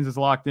sure Higgins is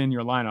locked in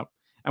your lineup.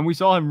 And we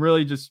saw him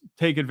really just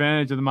take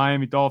advantage of the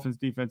Miami Dolphins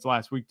defense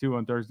last week too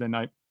on Thursday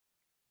night.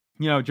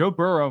 Joe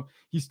Burrow,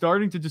 he's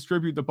starting to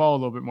distribute the ball a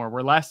little bit more,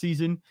 where last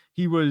season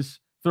he was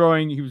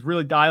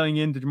really dialing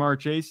into Ja'Marr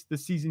Chase.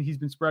 This season he's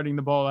been spreading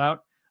the ball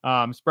out,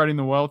 spreading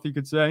the wealth, you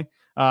could say.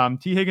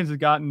 T. Higgins has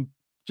gotten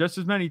just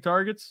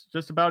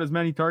about as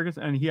many targets,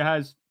 and he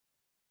has,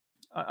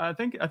 I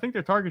think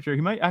their target share,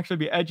 he might actually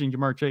be edging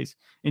Ja'Marr Chase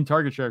in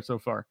target share so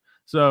far.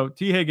 So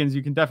T. Higgins,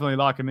 you can definitely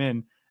lock him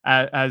in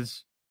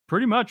as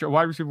pretty much a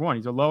wide receiver one.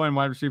 He's a low-end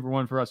wide receiver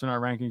one for us in our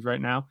rankings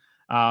right now.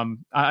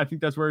 I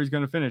think that's where he's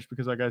going to finish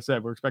because, like I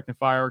said, we're expecting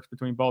fireworks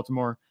between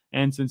Baltimore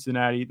and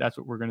Cincinnati. That's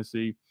what we're going to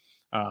see.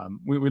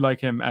 We like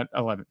him at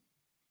 11.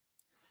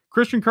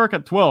 Christian Kirk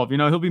at 12.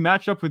 He'll be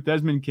matched up with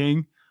Desmond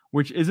King,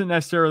 which isn't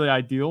necessarily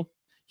ideal.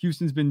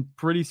 Houston's been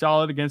pretty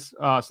solid against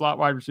slot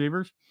wide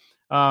receivers,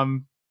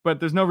 but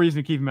there's no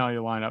reason to keep him out of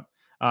your lineup.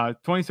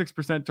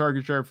 26%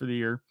 target share for the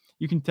year.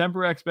 You can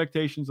temper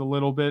expectations a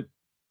little bit.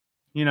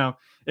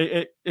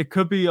 It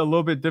could be a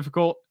little bit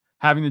difficult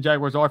having the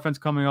Jaguars offense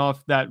coming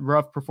off that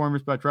rough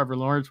performance by Trevor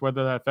Lawrence,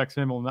 whether that affects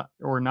him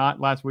or not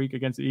last week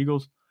against the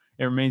Eagles,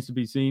 it remains to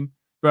be seen.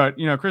 But,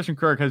 Christian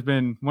Kirk has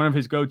been one of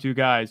his go-to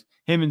guys.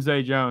 Him and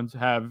Zay Jones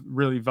have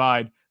really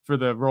vied for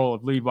the role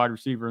of lead wide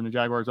receiver in the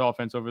Jaguars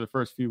offense over the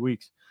first few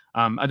weeks.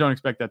 I don't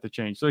expect that to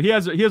change. So he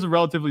has a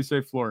relatively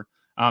safe floor,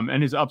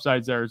 and his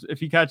upsides there is if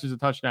he catches a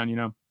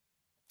touchdown,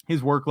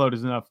 his workload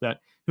is enough that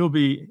he'll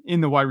be in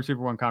the wide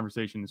receiver one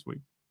conversation this week.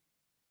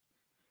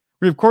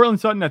 We have Courtland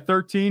Sutton at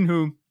 13,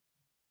 who,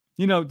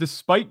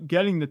 despite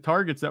getting the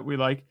targets that we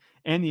like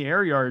and the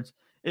air yards,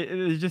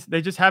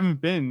 they just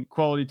haven't been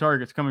quality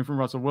targets coming from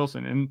Russell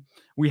Wilson. And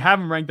we have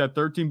him ranked at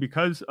 13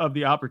 because of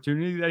the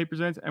opportunity that he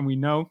presents, and we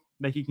know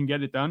that he can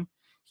get it done.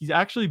 He's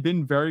actually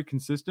been very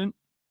consistent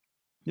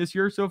this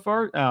year so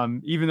far.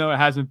 Even though it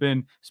hasn't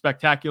been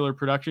spectacular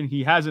production,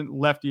 he hasn't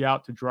left you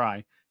out to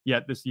dry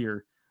yet this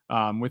year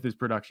with his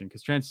production,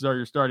 because chances are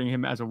you're starting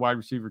him as a wide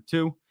receiver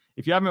 2.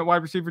 If you have him at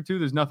wide receiver 2,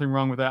 there's nothing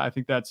wrong with that. I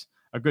think that's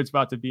a good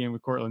spot to be in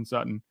with Courtland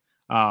Sutton.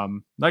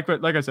 Like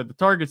I said, the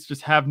targets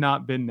just have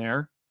not been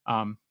there.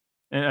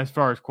 As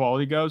far as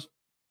quality goes,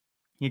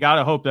 you got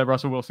to hope that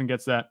Russell Wilson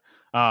gets that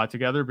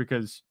together,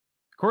 because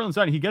Courtland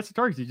Sutton, he gets the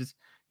targets.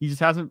 He just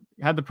hasn't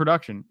had the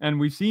production. And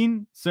we've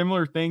seen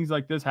similar things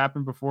like this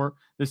happen before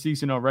this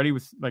season already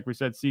with, like we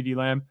said, CeeDee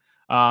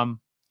Lamb.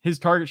 His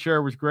target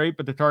share was great,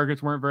 but the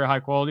targets weren't very high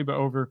quality. But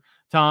over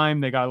time,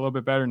 they got a little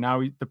bit better.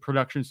 Now the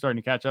production's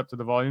starting to catch up to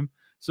the volume.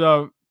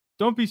 So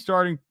don't be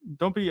sitting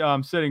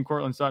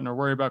Courtland Sutton or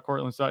worry about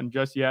Courtland Sutton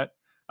just yet.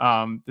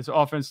 This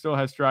offense still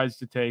has strides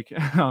to take.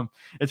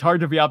 It's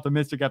hard to be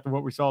optimistic after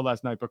what we saw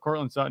last night, but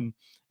Courtland Sutton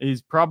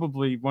is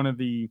probably one of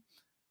the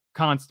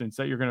constants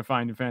that you're going to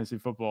find in fantasy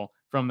football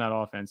from that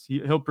offense.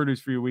 He'll produce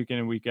for you week in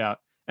and week out,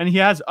 and he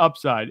has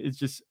upside. It's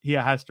just he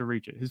has to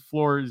reach it. His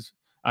floor is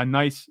at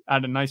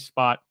a nice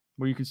spot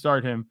where you can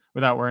start him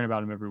without worrying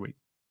about him every week.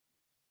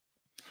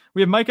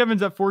 We have Mike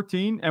Evans at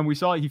 14, and we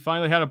saw he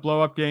finally had a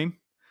blow-up game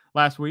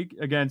last week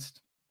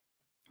against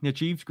the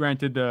Chiefs.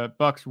 Granted, the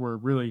Bucs were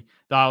really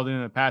dialed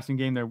in the passing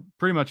game. They're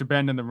pretty much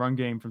abandoned the run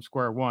game from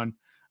square one.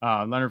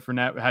 Leonard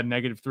Fournette had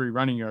 -3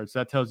 running yards.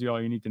 That tells you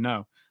all you need to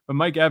know. But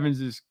Mike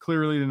Evans is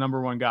clearly the number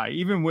one guy.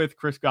 Even with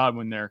Chris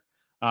Godwin there,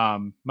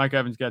 Mike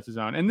Evans gets his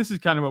own. And this is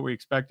kind of what we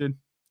expected.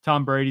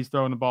 Tom Brady's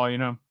throwing the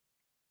ball,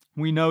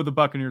 We know the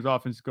Buccaneers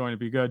offense is going to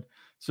be good.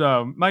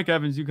 So Mike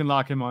Evans, you can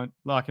lock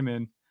him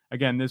in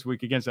again this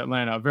week against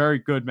Atlanta. A very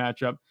good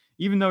matchup.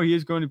 Even though he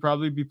is going to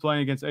probably be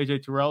playing against A.J.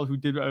 Terrell, who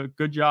did a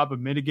good job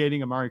of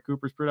mitigating Amari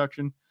Cooper's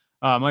production,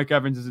 Mike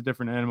Evans is a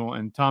different animal,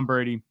 and Tom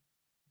Brady,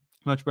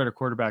 much better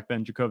quarterback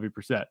than Jacoby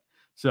Brissett.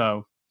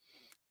 So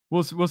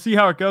we'll see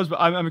how it goes, but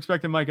I'm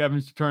expecting Mike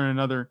Evans to turn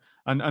another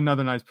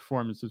nice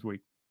performance this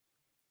week.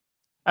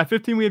 At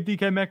 15, we have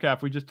DK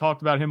Metcalf. We just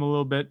talked about him a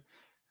little bit.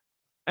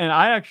 And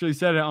I actually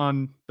said it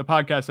on the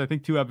podcast, I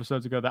think 2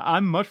 episodes ago, that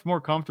I'm much more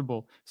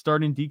comfortable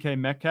starting DK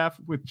Metcalf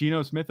with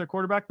Geno Smith at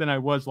quarterback than I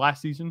was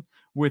last season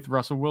with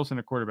Russell Wilson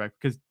at quarterback.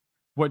 Because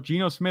what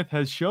Geno Smith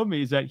has showed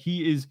me is that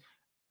he is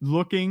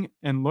looking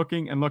and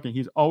looking and looking.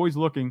 He's always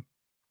looking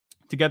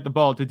to get the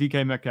ball to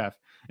DK Metcalf.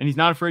 And he's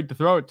not afraid to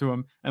throw it to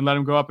him and let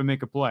him go up and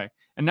make a play.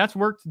 And that's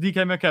worked to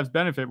DK Metcalf's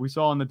benefit. We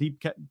saw in the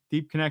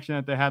deep connection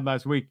that they had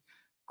last week.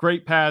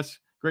 Great pass,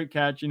 great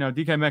catch.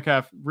 DK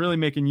Metcalf really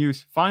making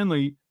use,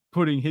 finally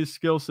putting his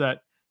skill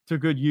set to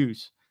good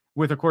use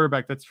with a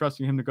quarterback that's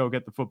trusting him to go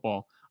get the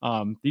football.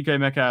 DK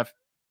Metcalf,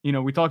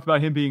 we talked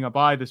about him being a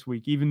buy this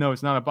week, even though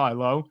it's not a buy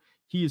low.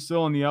 He is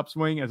still on the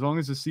upswing. As long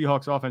as the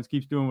Seahawks offense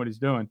keeps doing what he's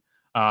doing,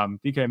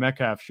 DK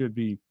Metcalf should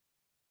be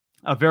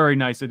a very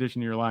nice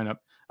addition to your lineup.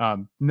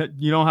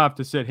 You don't have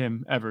to sit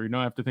him ever. You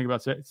don't have to think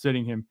about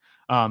sitting him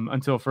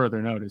until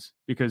further notice,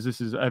 because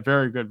this is a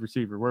very good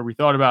receiver, where we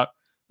thought about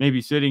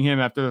maybe sitting him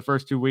after the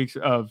first 2 weeks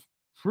of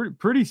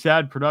pretty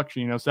sad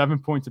production, 7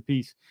 points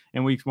apiece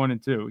in weeks 1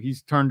 and 2.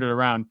 He's turned it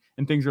around,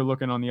 and things are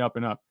looking on the up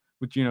and up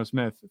with Geno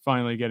Smith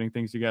finally getting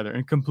things together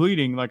and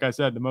completing, like I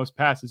said, the most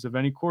passes of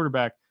any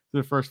quarterback for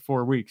the first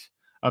 4 weeks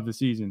of the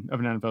season, of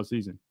an NFL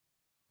season.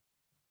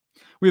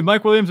 We have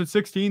Mike Williams at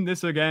 16.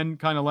 This, again,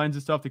 kind of lends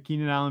itself to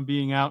Keenan Allen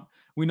being out.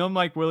 We know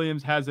Mike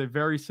Williams has a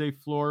very safe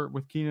floor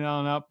with Keenan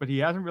Allen out, but he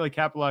hasn't really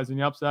capitalized on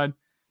the upside.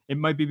 It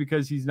might be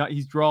because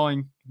he's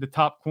drawing the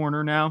top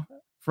corner now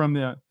from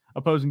the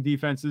opposing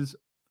defense's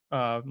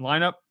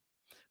lineup.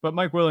 But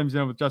Mike Williams,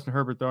 with Justin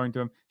Herbert throwing to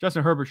him,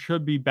 Justin Herbert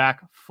should be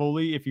back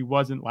fully if he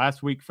wasn't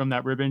last week from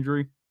that rib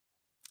injury.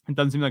 It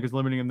doesn't seem like it's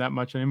limiting him that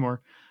much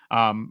anymore.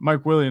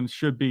 Mike Williams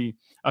should be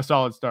a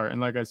solid start.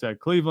 And like I said,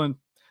 Cleveland,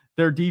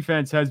 their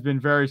defense has been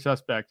very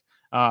suspect.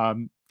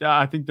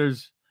 I think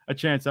there's a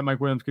chance that Mike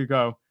Williams could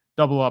go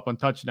double up on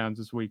touchdowns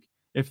this week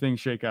if things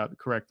shake out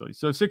correctly.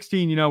 So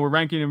 16, we're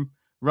ranking him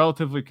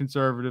relatively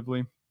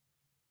conservatively.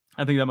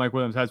 I think that Mike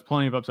Williams has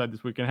plenty of upside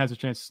this week and has a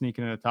chance to sneak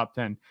in the top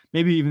 10,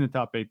 maybe even the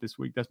top 8 this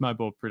week. That's my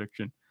bold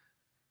prediction.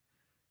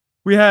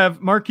 We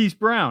have Marquise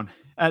Brown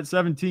at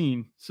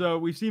 17. So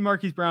we've seen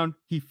Marquise Brown.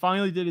 He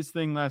finally did his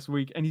thing last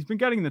week, and he's been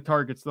getting the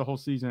targets the whole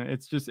season.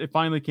 It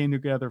finally came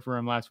together for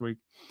him last week.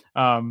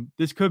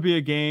 This could be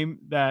a game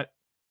that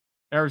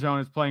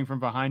Arizona is playing from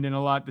behind in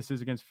a lot. This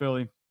is against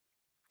Philly.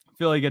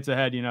 Philly gets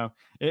ahead,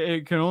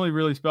 It can only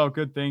really spell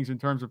good things in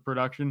terms of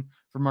production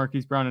for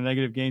Marquise Brown. A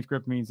negative game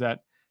script means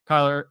that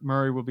Kyler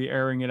Murray will be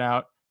airing it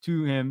out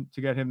to him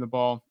to get him the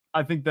ball.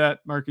 I think that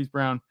Marquise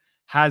Brown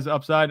has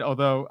upside,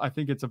 although I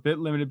think it's a bit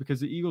limited because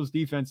the Eagles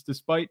defense,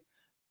 despite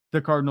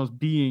the Cardinals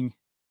being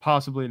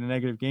possibly in a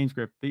negative game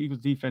script, the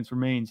Eagles defense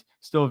remains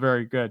still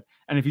very good.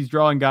 And if he's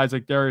drawing guys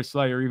like Darius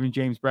Slay or even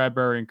James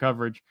Bradbury in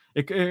coverage,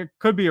 it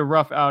could be a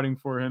rough outing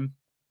for him.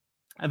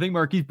 I think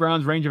Marquise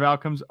Brown's range of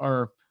outcomes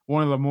are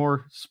one of the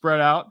more spread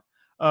out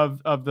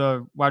of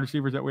the wide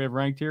receivers that we have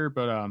ranked here.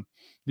 But,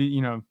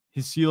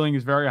 his ceiling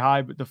is very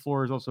high, but the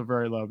floor is also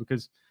very low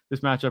because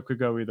this matchup could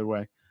go either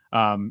way.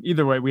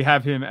 Either way, we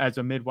have him as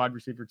a mid wide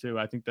receiver too.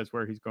 I think that's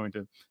where he's going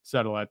to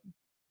settle at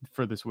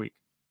for this week.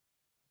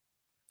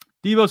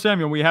 Deebo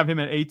Samuel, we have him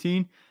at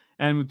 18.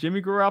 And with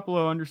Jimmy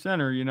Garoppolo under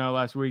center,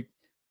 last week,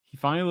 he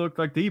finally looked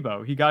like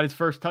Deebo. He got his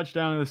first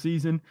touchdown of the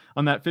season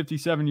on that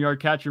 57-yard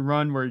catch and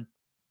run where he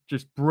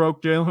just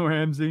broke Jalen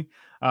Ramsey.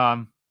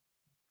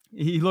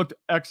 He looked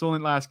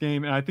excellent last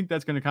game, and I think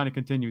that's going to kind of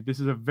continue.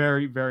 This is a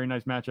very, very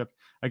nice matchup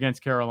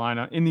against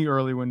Carolina in the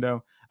early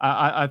window.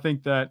 I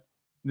think that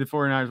the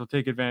 49ers will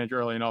take advantage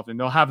early and often.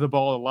 They'll have the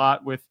ball a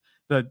lot with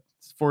the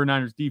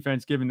 49ers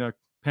defense giving the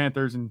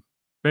Panthers and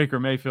Baker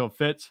Mayfield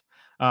fits.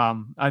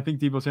 I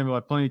think Deebo Samuel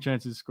had plenty of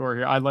chances to score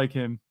here. I like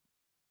him.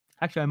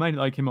 Actually, I might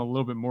like him a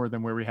little bit more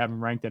than where we have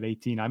him ranked at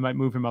 18. I might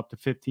move him up to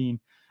 15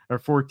 or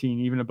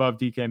 14, even above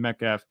DK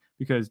Metcalf,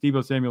 because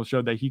Deebo Samuel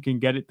showed that he can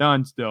get it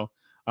done still.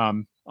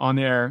 On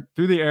the air,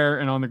 through the air,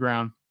 and on the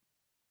ground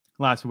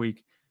last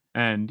week.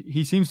 And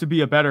he seems to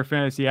be a better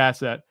fantasy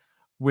asset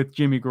with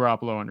Jimmy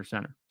Garoppolo under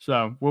center.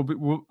 So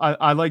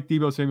I like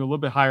Deebo Samuel a little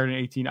bit higher than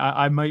 18.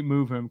 I might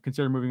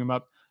consider moving him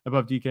up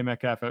above DK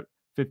Metcalf at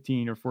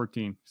 15 or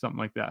 14, something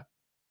like that.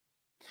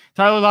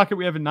 Tyler Lockett,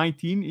 we have at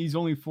 19. He's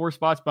only 4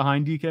 spots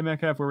behind DK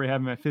Metcalf, where we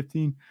have him at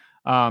 15.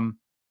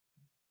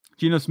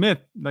 Geno Smith,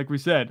 like we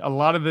said, a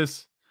lot of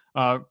this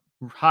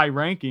high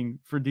ranking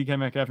for DK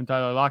Metcalf and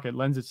Tyler Lockett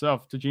lends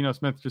itself to Geno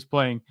Smith just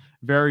playing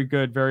very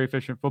good, very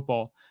efficient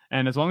football.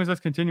 And as long as that's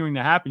continuing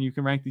to happen, you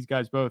can rank these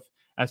guys both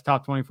as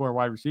top 24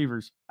 wide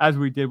receivers, as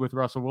we did with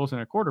Russell Wilson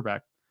at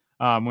quarterback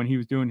when he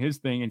was doing his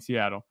thing in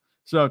Seattle.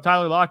 So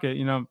Tyler Lockett,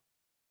 it's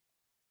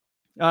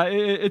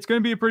going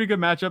to be a pretty good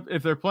matchup.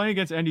 If they're playing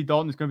against Andy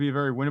Dalton, it's going to be a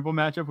very winnable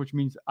matchup, which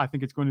means I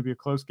think it's going to be a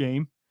close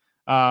game.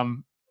 I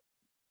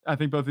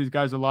think both of these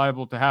guys are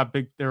liable to have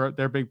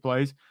their big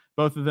plays.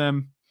 Both of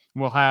them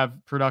will have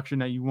production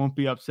that you won't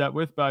be upset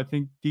with, but I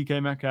think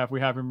DK Metcalf, we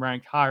have him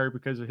ranked higher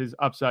because of his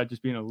upside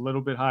just being a little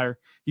bit higher.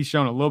 He's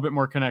shown a little bit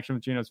more connection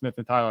with Geno Smith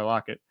and Tyler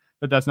Lockett,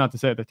 but that's not to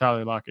say that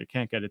Tyler Lockett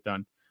can't get it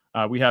done.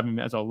 We have him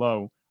as a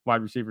low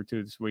wide receiver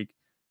too this week.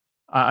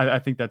 I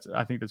think that's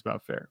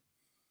about fair.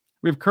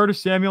 We have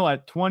Curtis Samuel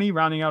at 20,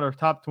 rounding out our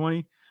top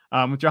 20.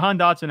 With Jahan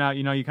Dotson out,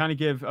 you kind of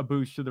give a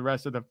boost to the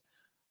rest of the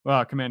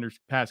Commanders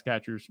pass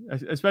catchers,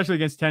 especially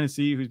against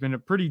Tennessee, who's been a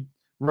pretty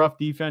rough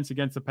defense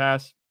against the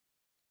pass.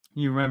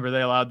 You remember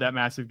they allowed that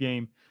massive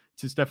game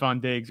to Stephon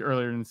Diggs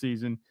earlier in the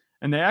season,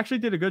 and they actually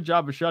did a good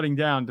job of shutting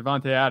down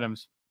Devontae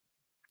Adams.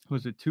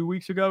 Was it 2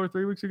 weeks ago or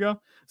 3 weeks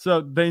ago?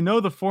 So they know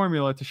the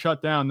formula to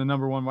shut down the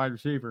number one wide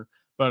receiver.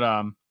 But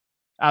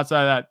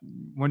outside of that,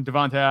 when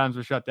Devontae Adams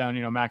was shut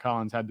down, Matt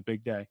Collins had the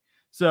big day.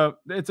 So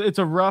it's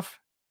a rough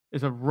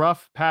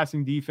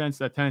passing defense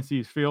that Tennessee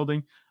is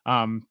fielding.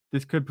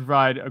 This could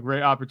provide a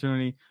great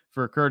opportunity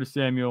for Curtis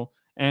Samuel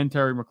and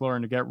Terry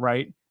McLaurin to get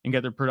right and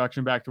get their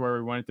production back to where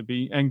we want it to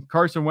be. And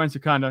Carson Wentz to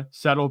kind of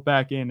settle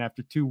back in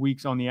after 2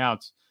 weeks on the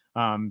outs,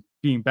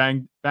 being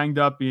banged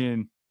up,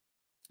 being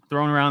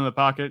thrown around in the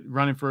pocket,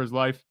 running for his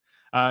life.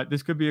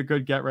 This could be a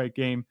good get-right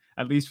game,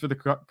 at least for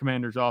the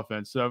Commanders'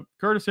 offense. So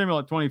Curtis Samuel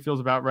at 20 feels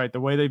about right. The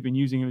way they've been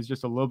using him is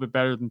just a little bit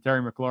better than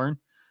Terry McLaurin.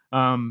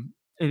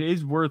 It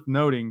is worth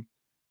noting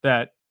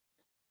that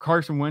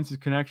Carson Wentz's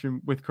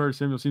connection with Curtis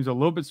Samuel seems a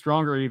little bit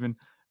stronger even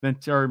than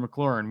Terry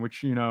McLaurin,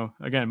 which,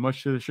 again,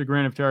 much to the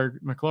chagrin of Terry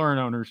McLaurin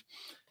owners,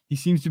 he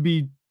seems to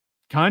be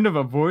kind of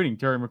avoiding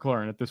Terry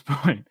McLaurin at this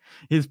point.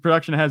 His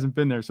production hasn't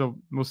been there. So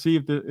we'll see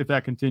if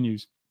that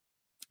continues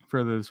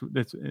for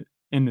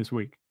this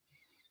week.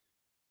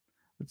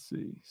 Let's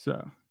see.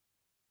 So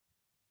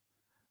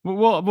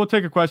we'll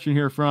take a question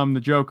here from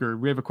the Joker.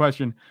 We have a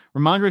question: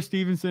 Ramondre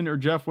Stevenson or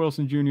Jeff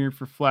Wilson Jr.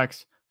 for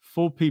flex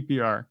full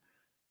PPR?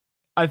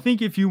 I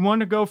think if you want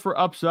to go for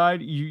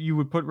upside, you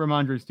would put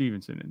Ramondre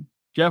Stevenson in.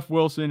 Jeff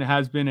Wilson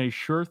has been a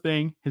sure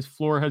thing. His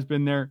floor has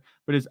been there,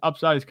 but his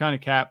upside is kind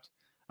of capped.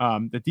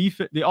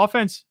 The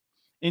offense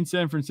in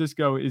San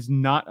Francisco is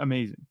not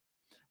amazing.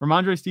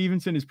 Ramondre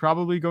Stevenson is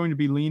probably going to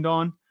be leaned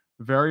on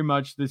very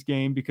much this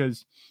game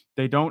because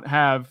they don't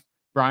have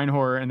Brian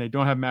Hoyer and they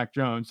don't have Mac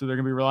Jones. So they're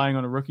going to be relying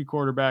on a rookie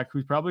quarterback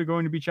who's probably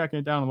going to be checking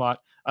it down a lot.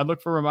 I'd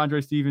look for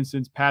Ramondre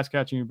Stevenson's pass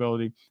catching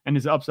ability and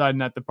his upside in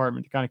that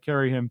department to kind of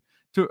carry him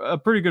to a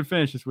pretty good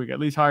finish this week, at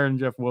least higher than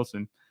Jeff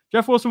Wilson.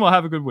 Jeff Wilson will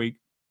have a good week.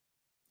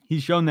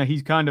 He's shown that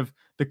he's kind of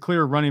the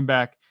clear running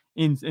back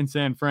in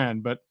San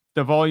Fran, but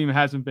the volume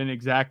hasn't been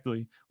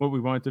exactly what we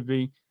want it to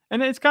be.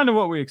 And it's kind of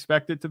what we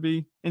expect it to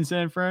be in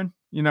San Fran.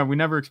 We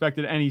never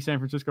expected any San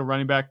Francisco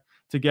running back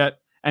to get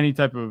any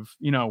type of,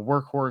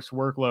 workhorse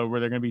workload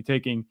where they're going to be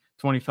taking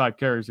 25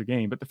 carries a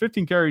game. But the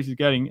 15 carries he's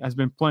getting has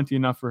been plenty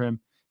enough for him.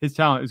 His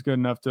talent is good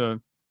enough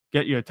to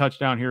get you a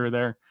touchdown here or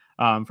there.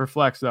 For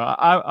flex, though,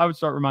 I would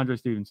start Ramondre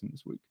Stevenson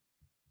this week.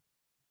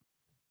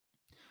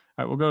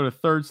 All right, we'll go to the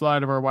third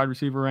slide of our wide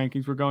receiver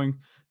rankings. We're going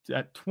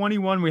at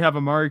 21. We have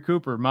Amari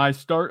Cooper, my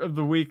start of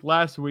the week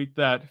last week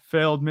that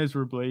failed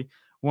miserably.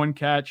 1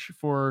 catch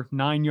for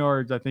 9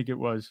 yards, I think it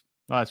was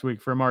last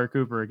week for Amari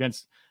Cooper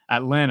against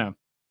Atlanta.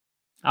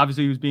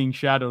 Obviously, he was being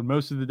shadowed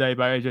most of the day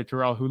by A.J.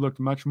 Terrell, who looked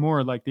much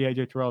more like the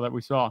A.J. Terrell that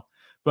we saw.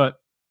 But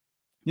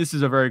this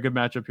is a very good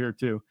matchup here,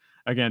 too,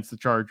 against the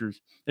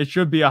Chargers. It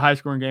should be a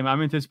high-scoring game.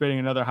 I'm anticipating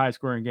another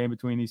high-scoring game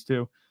between these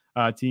two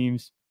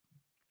teams.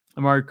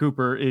 Amari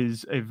Cooper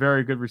is a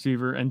very good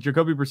receiver, and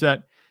Jacoby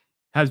Brissett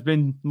has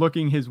been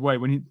looking his way.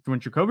 When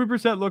Jacoby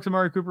Brissett looks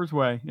Amari Cooper's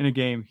way in a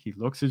game, he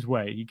looks his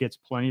way. He gets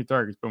plenty of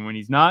targets, but when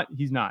he's not,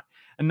 he's not.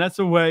 And that's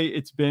the way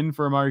it's been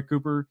for Amari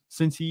Cooper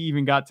since he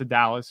even got to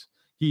Dallas.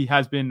 He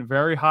has been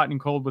very hot and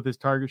cold with his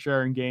target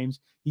share in games.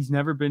 He's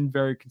never been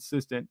very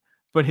consistent,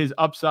 but his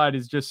upside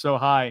is just so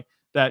high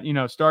that,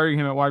 starting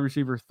him at wide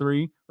receiver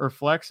 3 or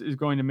flex is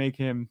going to make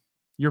him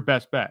your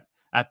best bet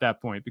at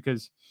that point.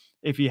 Because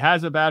if he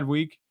has a bad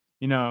week,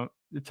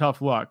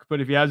 tough luck.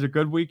 But if he has a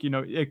good week,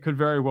 it could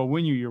very well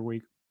win you your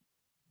week.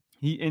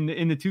 He in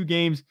the 2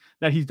 games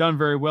that he's done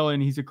very well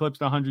in, he's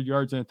eclipsed 100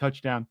 yards and a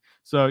touchdown.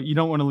 So you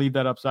don't want to leave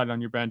that upside on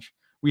your bench.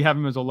 We have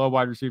him as a low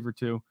wide receiver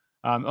too.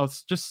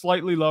 It's just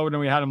slightly lower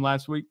than we had him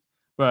last week,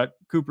 but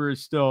Cooper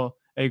is still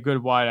a good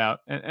wideout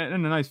and a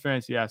nice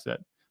fantasy asset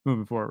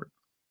moving forward.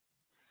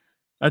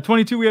 At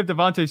 22, we have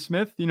Devontae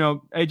Smith.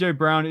 A.J.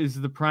 Brown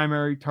is the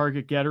primary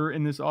target getter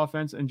in this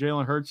offense, and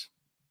Jalen Hurts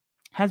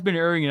has been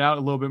airing it out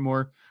a little bit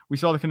more. We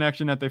saw the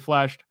connection that they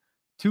flashed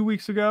 2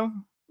 weeks ago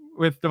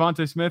with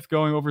Devontae Smith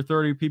going over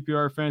 30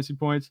 PPR fantasy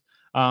points.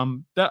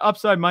 That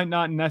upside might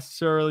not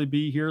necessarily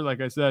be here.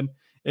 Like I said,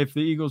 if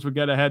the Eagles would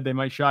get ahead, they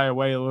might shy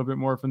away a little bit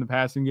more from the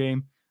passing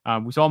game.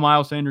 We saw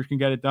Miles Sanders can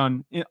get it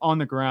done on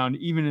the ground,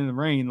 even in the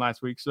rain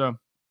last week. So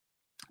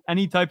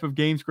any type of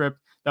game script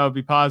that would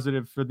be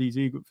positive for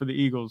the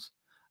Eagles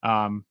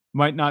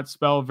might not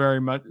spell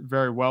very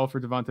well for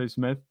Devontae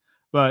Smith.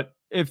 But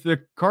if the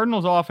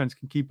Cardinals offense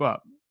can keep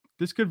up,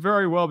 this could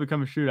very well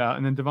become a shootout,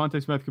 and then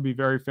Devontae Smith could be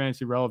very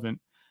fantasy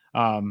relevant.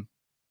 I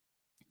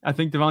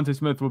think Devontae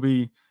Smith will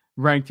be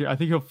ranked here. I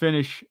think he'll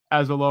finish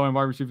as a low-end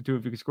wide receiver 2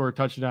 if he can score a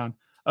touchdown.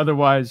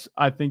 Otherwise,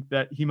 I think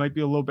that he might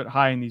be a little bit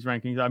high in these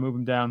rankings. I move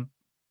him down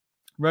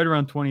right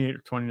around 28 or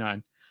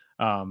 29.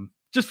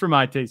 Just for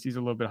my taste, he's a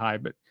little bit high,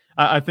 but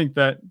I think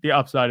that the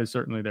upside is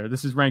certainly there.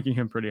 This is ranking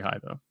him pretty high,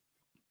 though.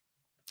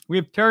 We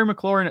have Terry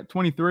McLaurin at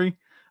 23.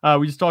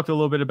 We just talked a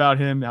little bit about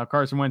him, how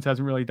Carson Wentz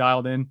hasn't really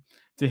dialed in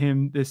to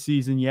him this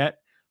season yet.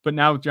 But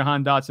now with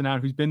Jahan Dotson out,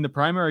 who's been the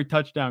primary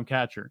touchdown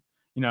catcher,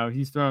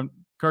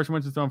 Carson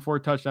Wentz has thrown 4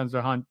 touchdowns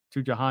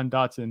to Jahan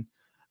Dotson.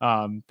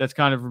 That's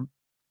kind of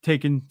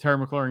taken Terry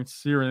McLaurin's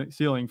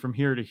ceiling from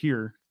here to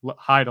here,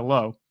 high to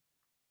low.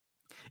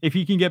 If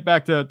he can get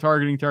back to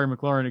targeting Terry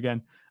McLaurin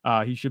again,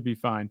 he should be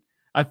fine.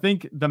 I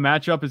think the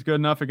matchup is good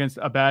enough against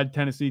a bad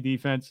Tennessee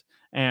defense.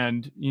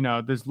 And,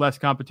 there's less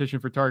competition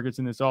for targets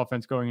in this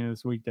offense going into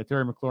this week that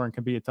Terry McLaurin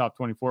can be a top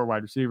 24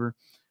 wide receiver.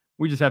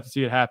 We just have to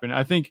see it happen.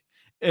 I think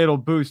it'll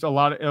boost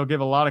it'll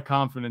give a lot of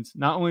confidence,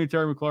 not only to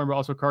Terry McLaurin, but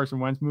also Carson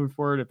Wentz moving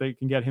forward if they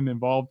can get him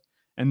involved.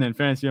 And then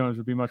fantasy owners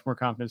would be much more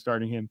confident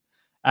starting him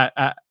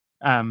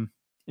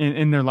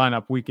in their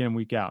lineup week in,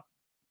 week out.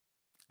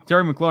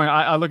 Terry McLaurin,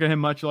 I look at him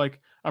much like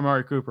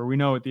Amari Cooper. We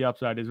know what the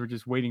upside is. We're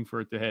just waiting for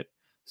it to hit.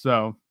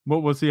 So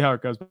we'll see how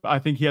it goes. But I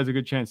think he has a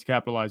good chance to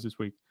capitalize this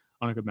week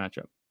on a good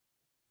matchup.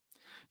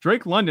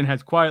 Drake London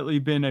has quietly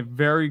been a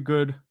very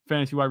good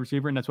fantasy wide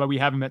receiver, and that's why we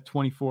have him at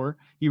 24.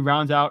 He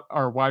rounds out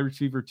our wide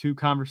receiver 2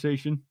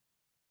 conversation,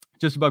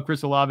 just above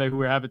Chris Olave, who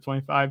we have at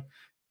 25.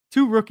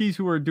 two rookies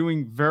who are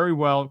doing very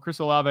well. Chris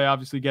Olave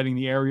obviously getting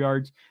the air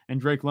yards, and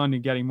Drake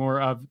London getting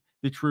more of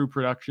the true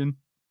production.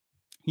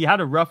 He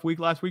had a rough week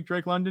last week,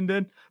 Drake London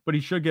did, but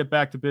he should get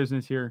back to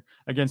business here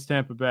against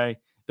Tampa Bay.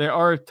 They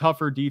are a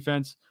tougher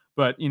defense,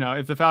 but,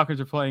 if the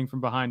Falcons are playing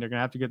from behind, they're going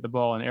to have to get the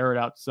ball and air it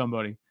out to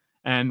somebody.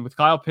 And with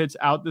Kyle Pitts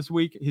out this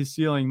week, his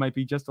ceiling might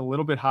be just a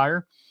little bit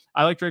higher.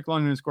 I like Drake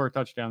London to score a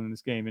touchdown in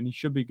this game, and he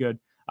should be good.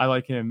 I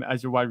like him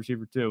as your wide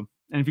receiver too.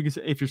 And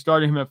if you're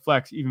starting him at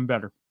flex, even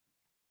better.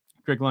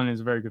 Drake London is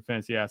a very good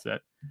fantasy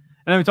asset.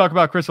 And then we talk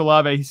about Chris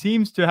Olave. He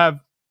seems to have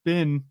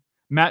been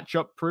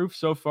matchup proof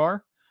so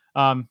far,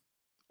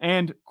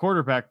 and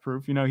quarterback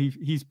proof.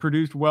 He's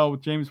produced well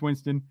with Jameis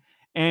Winston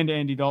and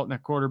Andy Dalton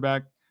at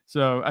quarterback.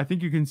 So I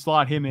think you can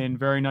slot him in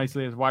very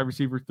nicely as wide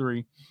receiver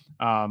 3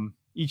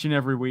 each and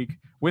every week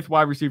with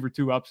wide receiver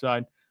 2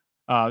 upside.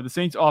 The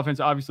Saints offense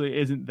obviously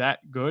isn't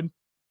that good,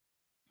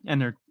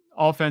 and their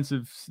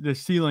the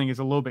ceiling is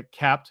a little bit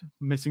capped,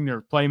 missing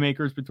their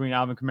playmakers between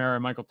Alvin Kamara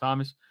and Michael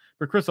Thomas.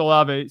 But Chris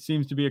Olave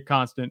seems to be a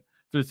constant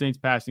for the Saints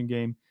passing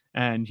game,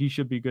 and he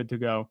should be good to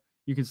go.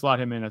 You can slot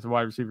him in as a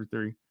wide receiver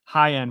 3,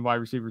 high-end wide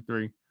receiver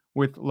 3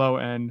 with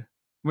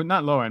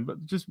not low end,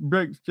 but just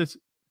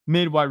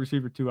mid wide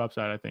receiver 2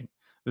 upside, I think,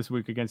 this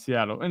week against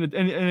Seattle. And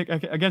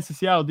against the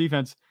Seattle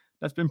defense,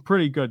 that's been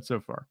pretty good so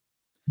far.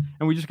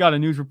 And we just got a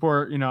news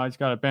report. I just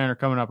got a banner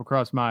coming up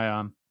across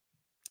my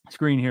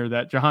screen here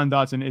that Jahan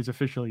Dotson is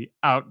officially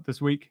out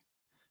this week.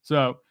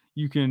 So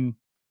you can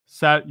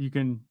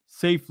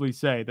safely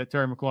say that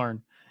Terry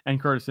McLaurin and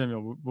Curtis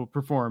Samuel will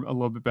perform a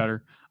little bit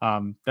better,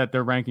 that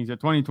their rankings at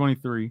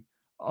 2023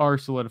 are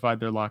solidified.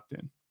 They're locked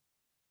in.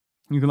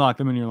 You can lock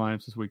them in your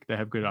lineups this week. They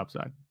have good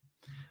upside.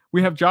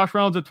 We have Josh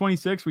Reynolds at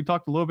 26. We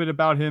talked a little bit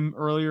about him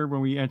earlier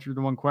when we answered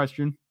the one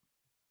question.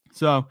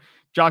 So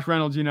Josh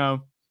Reynolds,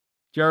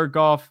 Jared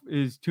Goff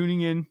is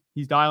tuning in.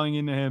 He's dialing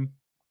into him.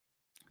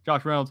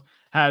 Josh Reynolds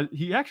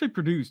he actually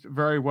produced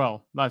very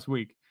well last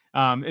week.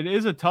 It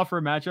is a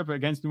tougher matchup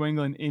against New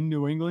England in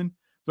New England,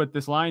 but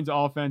this Lions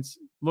offense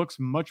looks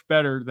much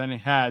better than it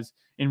has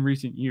in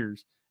recent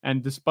years.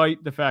 And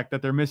despite the fact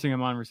that they're missing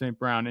Amon-Ra St.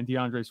 Brown and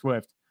DeAndre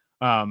Swift,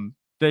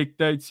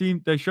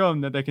 they show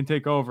them that they can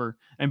take over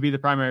and be the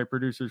primary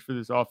producers for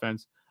this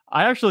offense.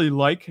 I actually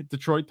like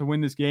Detroit to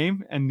win this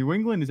game, and New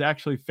England is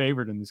actually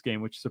favored in this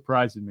game, which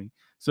surprises me.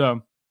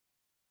 So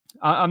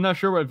I'm not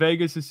sure what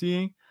Vegas is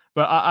seeing,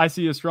 but I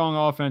see a strong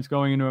offense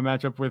going into a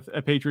matchup with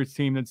a Patriots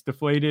team that's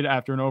deflated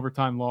after an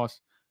overtime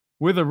loss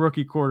with a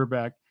rookie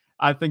quarterback.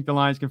 I think the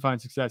Lions can find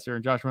success here,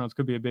 and Josh Reynolds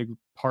could be a big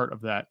part of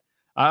that.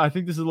 I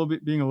think this is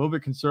being a little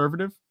bit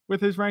conservative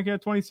with his ranking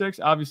at 26.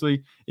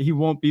 Obviously, he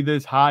won't be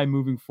this high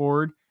moving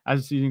forward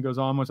as the season goes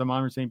on once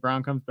Amon-Ra St.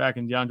 Brown comes back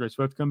and DeAndre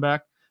Swift come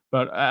back.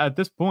 But at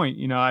this point,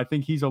 I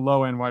think he's a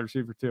low-end wide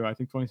receiver too. I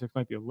think 26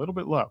 might be a little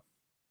bit low.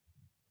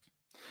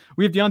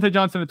 We have Deontay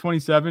Johnson at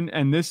 27,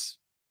 and this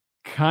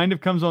kind of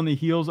comes on the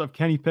heels of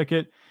Kenny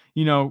Pickett,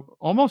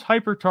 almost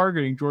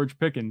hyper-targeting George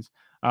Pickens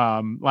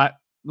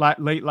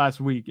late last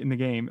week in the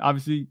game.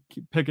 Obviously,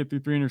 Pickett threw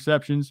 3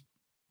 interceptions.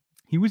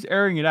 He was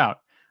airing it out.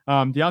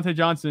 Deontay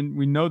Johnson,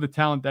 we know the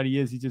talent that he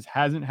is. He just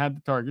hasn't had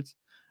the targets.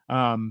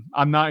 I'm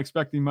not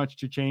expecting much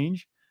to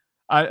change.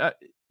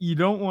 You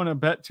don't want to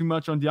bet too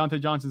much on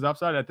Deontay Johnson's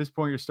upside. At this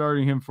point, you're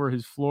starting him for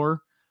his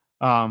floor.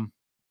 But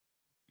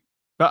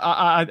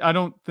I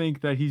don't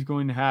think that he's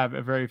going to have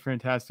a very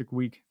fantastic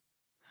week.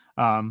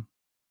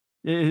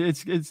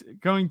 It's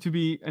going to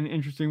be an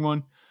interesting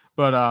one,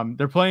 but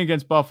they're playing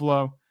against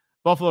Buffalo.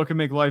 Buffalo can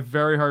make life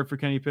very hard for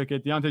Kenny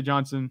Pickett. Deontay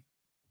Johnson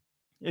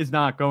is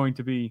not going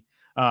to be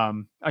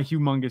a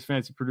humongous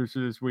fantasy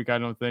producer this week, I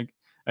don't think.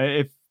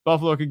 If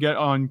Buffalo could get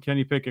on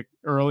Kenny Pickett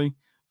early,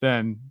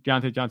 then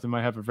Deontay Johnson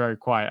might have a very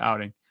quiet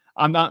outing.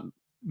 I'm not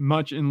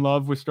much in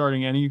love with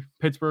starting any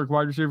Pittsburgh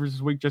wide receivers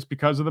this week just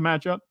because of the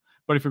matchup,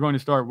 but if you're going to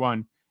start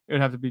one, it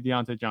would have to be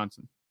Deontay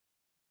Johnson.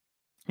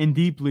 In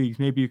deep leagues,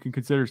 maybe you can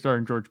consider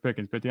starting George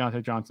Pickens, but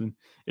Deontay Johnson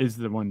is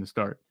the one to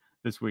start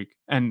this week,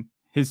 and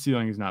his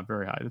ceiling is not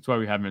very high. That's why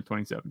we have him at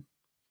 27.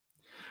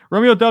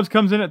 Romeo Doubs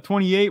comes in at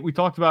 28. We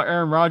talked about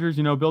Aaron Rodgers,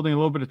 building a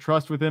little bit of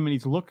trust with him, and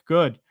he's looked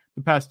good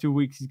the past 2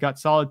 weeks. He's got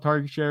solid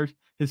target shares.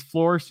 His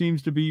floor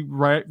seems to be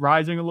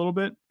rising a little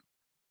bit.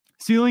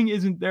 Ceiling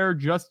isn't there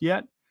just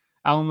yet.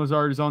 Allen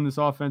Lazard is on this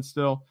offense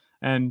still,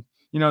 and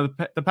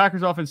the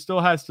Packers offense still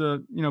has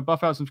to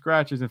buff out some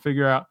scratches and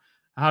figure out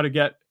how to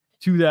get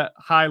to that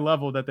high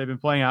level that they've been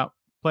playing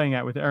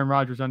at with Aaron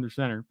Rodgers under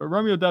center. But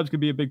Romeo Doubs could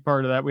be a big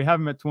part of that. We have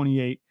him at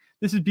 28.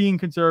 This is being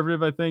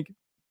conservative, I think.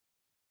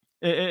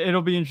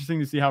 It'll be interesting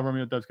to see how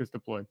Romeo Doubs gets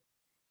deployed.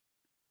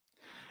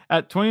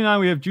 At 29,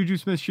 we have Juju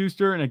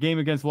Smith-Schuster in a game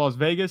against Las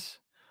Vegas.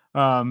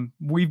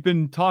 We've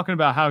been talking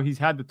about how he's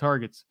had the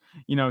targets.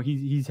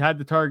 He's had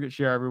the target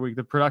share every week.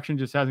 The production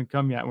just hasn't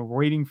come yet. We're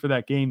waiting for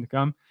that game to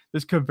come.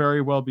 This could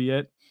very well be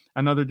it.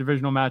 Another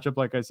divisional matchup,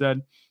 like I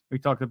said. We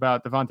talked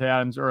about Devontae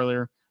Adams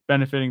earlier,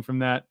 benefiting from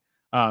that.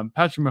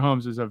 Patrick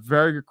Mahomes is a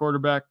very good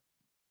quarterback.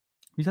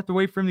 You just have to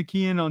wait for him to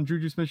key in on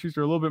Juju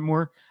Smith-Schuster a little bit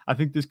more. I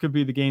think this could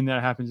be the game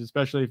that happens,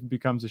 especially if it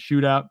becomes a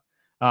shootout.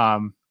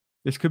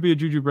 this could be a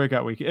Juju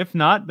breakout week. If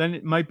not, then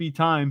it might be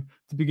time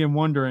to begin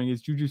wondering,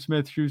 is Juju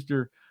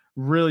Smith-Schuster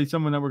really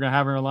someone that we're going to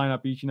have in our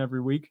lineup each and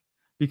every week?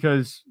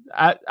 Because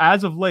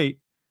as of late,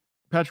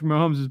 Patrick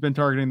Mahomes has been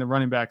targeting the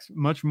running backs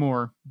much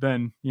more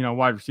than,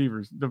 wide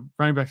receivers. The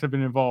running backs have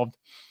been involved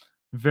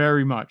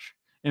very much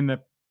in the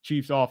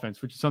Chiefs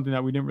offense, which is something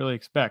that we didn't really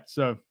expect.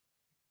 So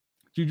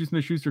Juju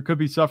Smith-Schuster could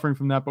be suffering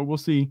from that, but we'll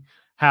see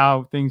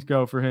how things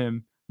go for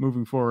him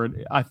moving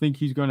forward. I think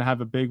he's going to have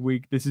a big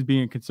week. This is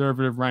being a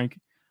conservative rank.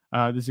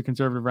 This is a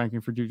conservative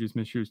ranking for Juju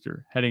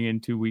Smith-Schuster heading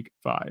into week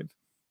 5.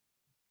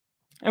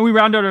 And we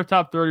round out our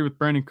top 30 with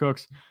Brandon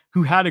Cooks,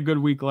 who had a good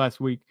week last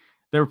week.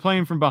 They were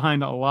playing from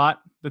behind a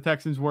lot. The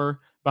Texans were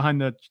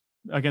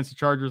against the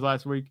Chargers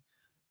last week.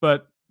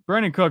 But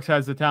Brandon Cooks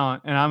has the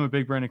talent, and I'm a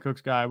big Brandon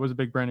Cooks guy. I was a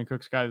big Brandon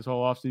Cooks guy this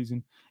whole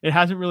offseason. It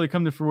hasn't really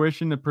come to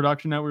fruition, the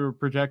production that we were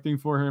projecting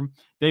for him.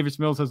 Davis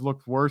Mills has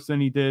looked worse than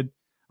he did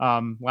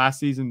last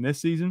season,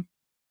 this season.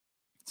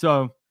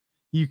 So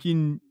you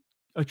can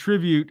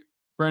attribute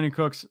Brandon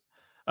Cooks'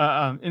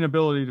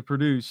 inability to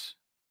produce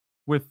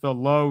with the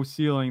low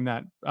ceiling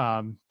that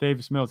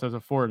Davis Mills has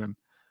afforded him.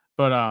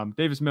 But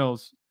Davis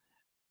Mills,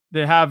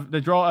 they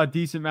draw a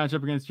decent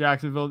matchup against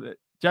Jacksonville.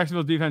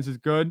 Jacksonville's defense is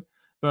good,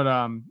 but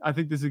I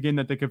think this is a game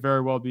that they could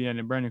very well be in,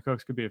 and Brandon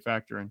Cooks could be a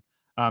factor in.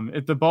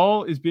 If the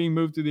ball is being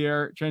moved through the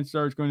air, chances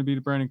are it's going to be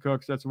to Brandon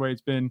Cooks. That's the way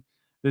it's been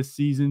this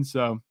season.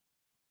 So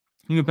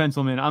you can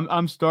pencil him in.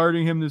 I'm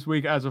starting him this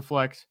week as a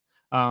flex.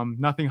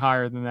 Nothing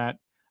higher than that.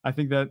 I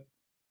think that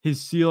his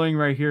ceiling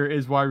right here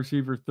is wide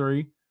receiver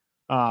 3.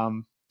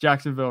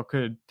 Jacksonville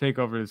could take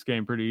over this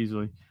game pretty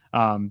easily.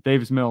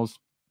 Davis Mills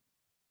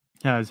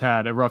has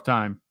had a rough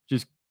time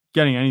just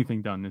getting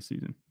anything done this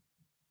season.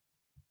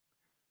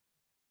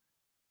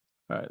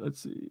 All right,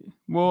 let's see.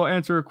 We'll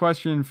answer a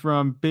question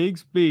from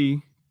Biggs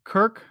B.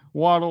 Kirk,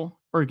 Waddle,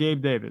 or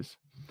Gabe Davis.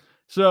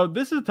 So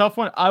this is a tough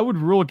one. I would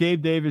rule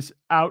Gabe Davis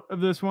out of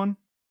this one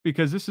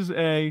because this is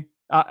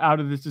out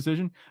of this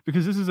decision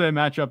because this is a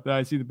matchup that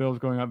I see the Bills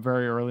going up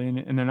very early in,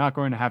 and they're not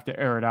going to have to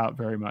air it out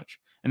very much.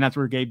 And that's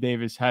where Gabe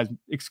Davis has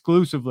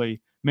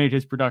exclusively made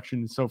his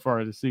production so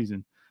far this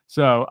season.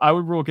 So I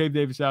would rule Gabe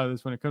Davis out of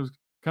this when it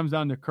comes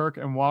down to Kirk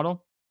and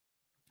Waddle.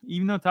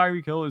 Even though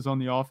Tyreek Hill is on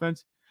the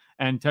offense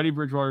and Teddy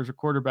Bridgewater is a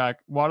quarterback,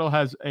 Waddle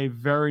has a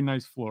very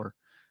nice floor.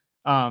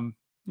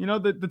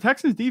 The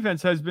Texans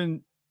defense has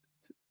been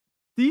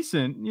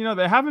decent.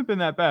 They haven't been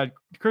that bad.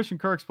 Christian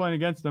Kirk's playing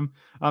against them.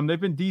 They've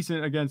been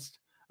decent against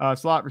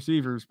slot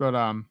receivers, but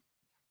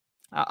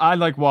I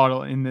like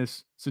Waddle in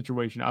this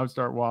situation. I would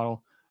start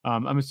Waddle.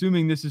 I'm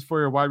assuming this is for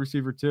your wide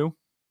receiver 2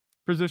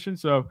 position.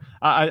 So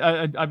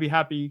I'd be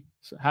happy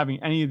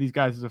having any of these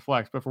guys as a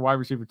flex, but for wide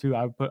receiver 2,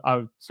 I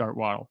would start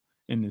Waddle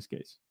in this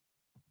case.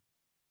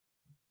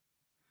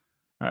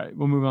 All right,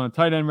 we'll move on to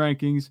tight end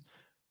rankings.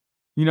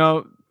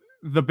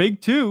 The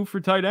big 2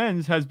 for tight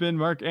ends has been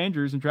Mark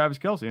Andrews and Travis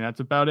Kelce, and that's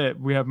about it.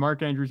 We have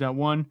Mark Andrews at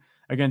 1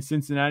 against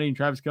Cincinnati and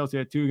Travis Kelce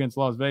at 2 against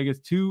Las Vegas.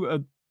 2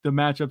 of the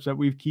matchups that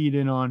we've keyed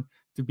in on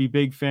to be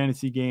big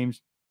fantasy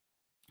games.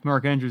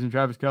 Mark Andrews and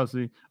Travis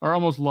Kelce are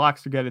almost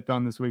locks to get it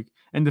done this week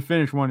and to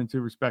finish 1 and 2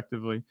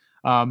 respectively.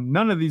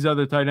 None of these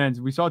other tight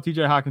ends. We saw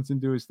TJ Hawkinson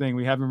do his thing.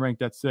 We have him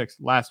ranked at 6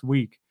 last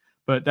week,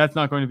 but that's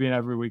not going to be an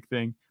every week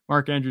thing.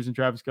 Mark Andrews and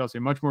Travis Kelce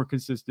are much more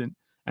consistent,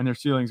 and their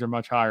ceilings are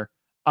much higher.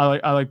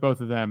 I like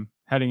both of them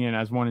heading in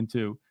as 1 and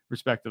 2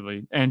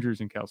 respectively,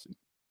 Andrews and Kelce.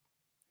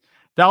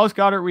 Dallas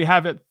Goedert we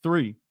have at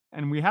 3,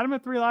 and we had him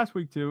at 3 last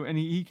week too, and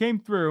he came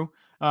through.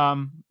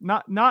 Not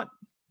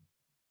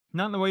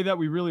in the way that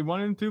we really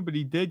wanted him to, but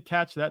he did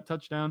catch that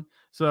touchdown.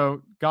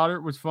 So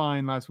Goddard was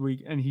fine last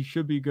week, and he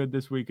should be good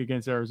this week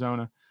against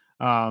Arizona.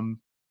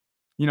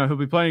 He'll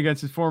be playing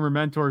against his former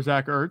mentor,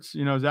 Zach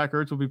Ertz. Zach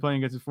Ertz will be playing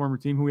against his former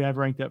team, who we have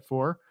ranked at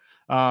 4.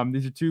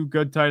 These are 2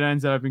 good tight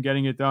ends that have been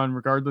getting it done,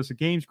 regardless of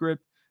game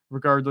script,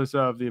 regardless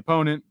of the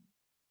opponent.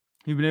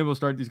 You've been able to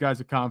start these guys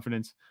with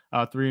confidence,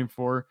 3 and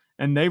 4,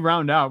 and they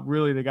round out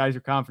really the guys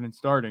you're confident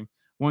starting.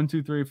 1,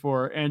 2, 3,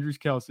 4, Andrews,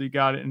 Kelce,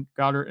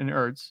 Goddard, and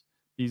Ertz.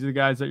 These are the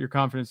guys that you're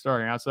confident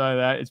starting. Outside of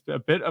that, it's a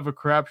bit of a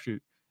crapshoot.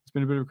 It's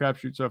been a bit of a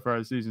crapshoot so far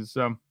this season.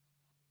 So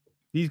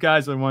these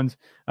guys are the ones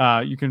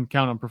you can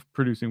count on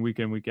producing week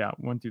in, week out.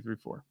 1, 2, 3,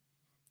 4.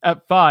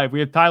 At 5,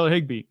 we have Tyler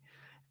Higbee.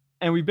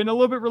 And we've been a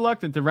little bit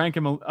reluctant to rank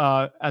him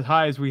as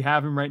high as we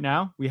have him right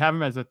now. We have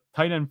him as a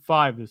tight end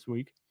 5 this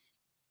week.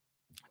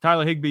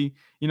 Tyler Higbee,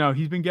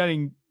 he's been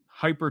getting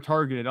hyper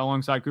targeted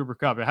alongside Cooper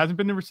Kupp. It hasn't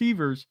been the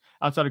receivers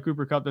outside of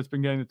Cooper Kupp that's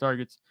been getting the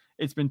targets.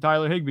 It's been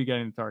Tyler Higbee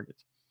getting the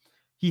targets.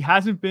 He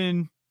hasn't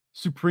been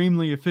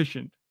supremely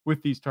efficient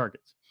with these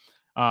targets.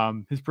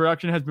 His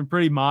production has been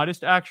pretty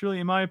modest, actually,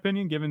 in my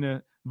opinion, given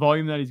the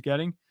volume that he's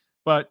getting.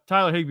 But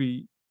Tyler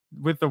Higbee,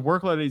 with the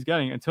workload that he's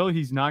getting, until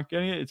he's not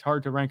getting it, it's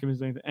hard to rank him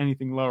as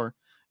anything lower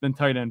than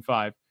tight end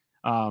 5.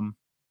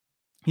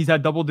 He's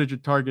had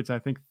double-digit targets, I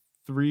think,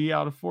 3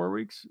 out of 4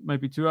 weeks,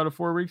 might be 2 out of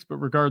 4 weeks, but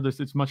regardless,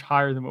 it's much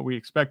higher than what we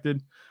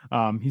expected.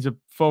 He's a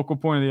focal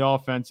point of the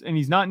offense, and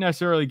he's not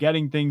necessarily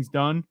getting things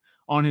done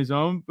on his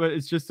own, but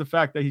it's just the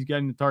fact that he's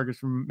getting the targets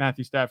from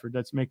Matthew Stafford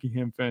that's making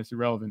him fantasy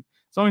relevant.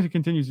 As long as he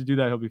continues to do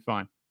that, he'll be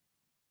fine.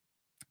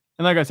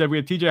 And like I said, we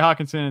have TJ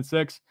Hawkinson at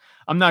 6.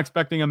 I'm not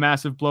expecting a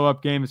massive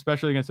blow-up game,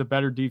 especially against a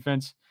better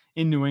defense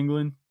in New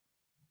England,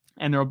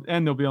 and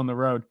they'll be on the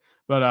road.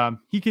 But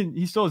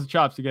he still has the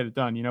chops to get it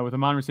done. With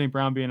Amon-Ra St.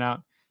 Brown being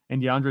out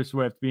and DeAndre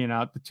Swift being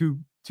out, the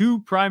two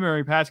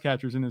primary pass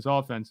catchers in this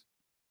offense,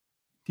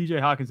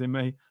 TJ Hawkinson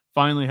may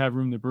finally have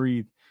room to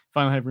breathe,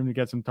 finally have room to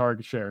get some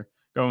target share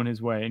going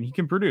his way, and he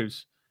can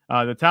produce.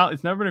 The talent,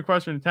 it's never been a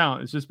question of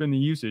talent. It's just been the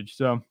usage.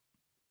 So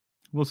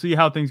we'll see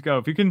how things go.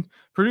 If he can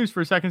produce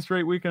for a second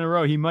straight week in a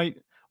row, he might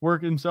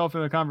work himself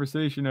in the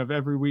conversation of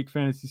every week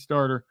fantasy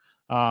starter.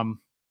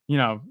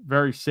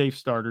 Very safe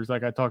starters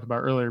like I talked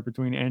about earlier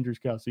between Andrews,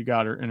 Kelsey,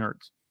 Goddard, and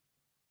Ertz.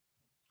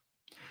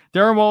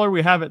 Darren Waller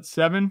we have at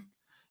 7.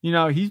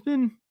 He's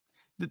been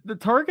the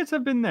targets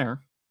have been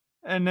there,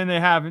 and then they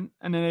haven't,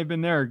 and then they've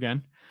been there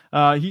again.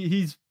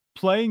 He's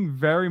playing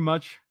very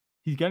much.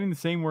 He's getting the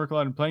same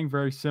workload and playing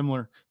very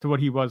similar to what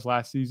he was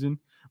last season,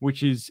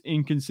 which is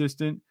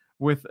inconsistent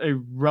with a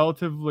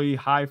relatively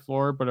high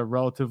floor, but a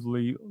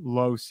relatively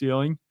low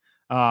ceiling.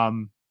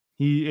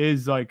 He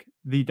is like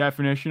the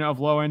definition of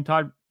low-end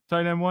tight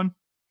end one.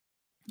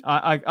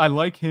 I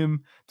like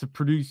him to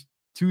produce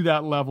to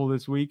that level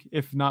this week,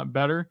 if not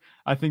better.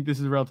 I think this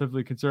is a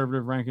relatively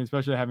conservative ranking,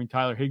 especially having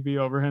Tyler Higbee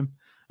over him.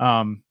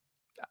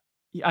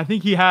 I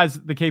think he has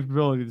the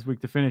capability this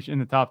week to finish in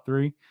the top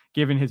 3,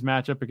 given his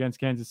matchup against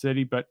Kansas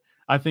City, but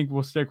I think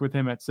we'll stick with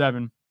him at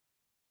 7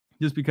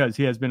 just because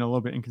he has been a little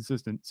bit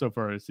inconsistent so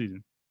far this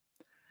season.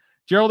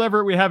 Gerald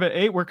Everett we have at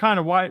 8. We're kind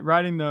of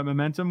riding the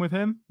momentum with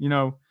him.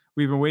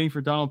 We've been waiting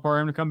for Donald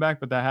Parham to come back,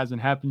 but that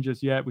hasn't happened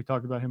just yet. We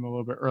talked about him a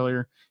little bit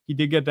earlier. He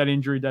did get that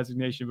injury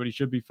designation, but he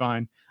should be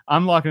fine.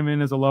 I'm locking him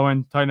in as a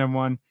low-end tight end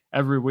 1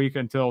 every week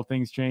until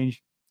things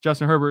change.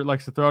 Justin Herbert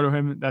likes to throw to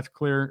him. That's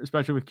clear,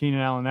 especially with Keenan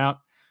Allen out.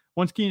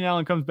 Once Keenan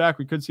Allen comes back,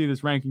 we could see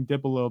this ranking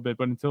dip a little bit,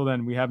 but until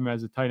then, we have him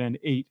as a tight end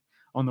 8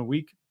 on the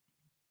week.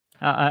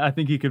 I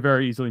think he could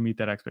very easily meet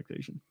that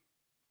expectation.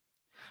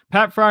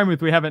 Pat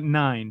Freiermuth, we have at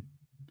 9.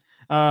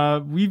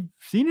 We've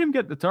seen him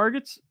get the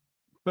targets,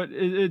 but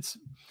it's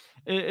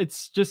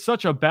just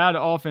such a bad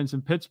offense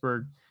in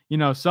Pittsburgh.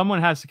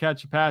 Someone has to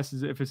catch the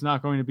passes if it's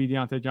not going to be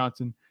Deontay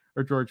Johnson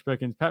or George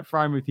Pickens. Pat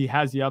Freiermuth, he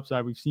has the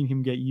upside. We've seen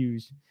him get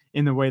used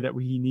in the way that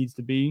he needs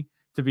to be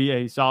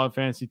a solid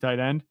fantasy tight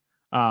end.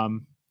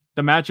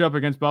 The matchup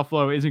against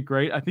Buffalo isn't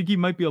great. I think he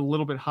might be a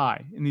little bit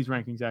high in these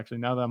rankings, actually,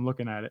 now that I'm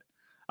looking at it.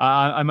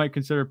 I might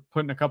consider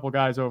putting a couple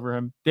guys over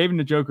him. David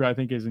Njoku, I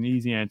think, is an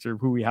easy answer,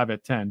 who we have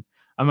at 10.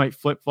 I might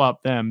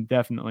flip-flop them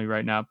definitely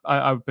right now.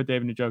 I would put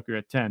David Njoku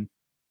at 10,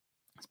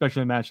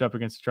 especially matched up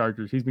against the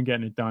Chargers. He's been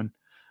getting it done.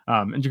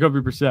 And Jacoby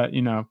Brissett,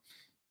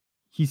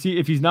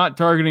 if he's not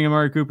targeting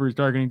Amari Cooper, he's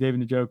targeting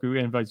David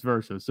Njoku and vice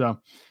versa. So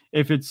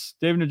if it's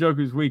David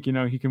Njoku's week,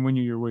 he can win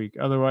you your week.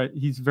 Otherwise,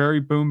 he's very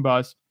boom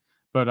bust.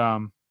 But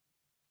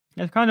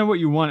that's kind of what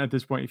you want at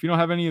this point. If you don't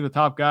have any of the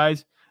top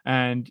guys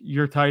and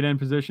your tight end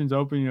position's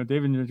open,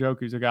 David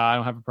Njoku is a guy I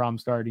don't have a problem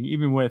starting,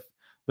 even with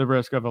the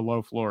risk of a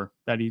low floor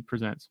that he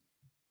presents.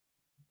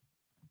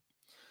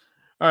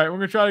 All right, we're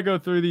going to try to go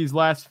through these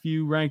last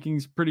few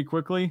rankings pretty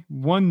quickly.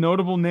 One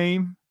notable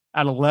name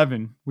at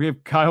 11, we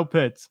have Kyle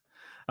Pitts.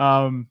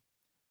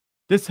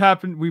 This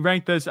happened. We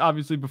ranked this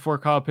obviously before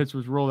Kyle Pitts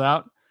was rolled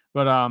out,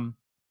 but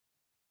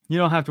you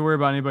don't have to worry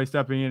about anybody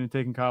stepping in and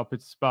taking Kyle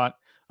Pitts' spot.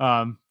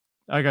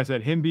 Like I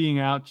said, him being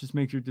out just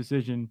makes your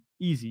decision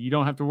easy. You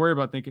don't have to worry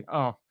about thinking,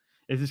 oh,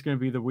 is this going to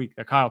be the week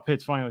that Kyle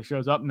Pitts finally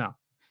shows up? No,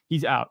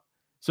 he's out.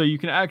 So you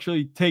can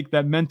actually take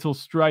that mental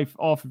strife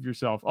off of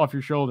yourself, off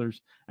your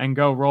shoulders, and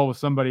go roll with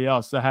somebody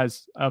else that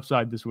has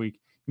upside this week.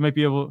 You might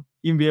be able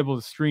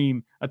to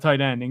stream a tight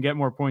end and get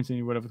more points than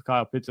you would have with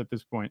Kyle Pitts at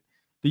this point.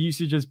 The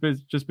usage has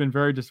just been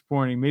very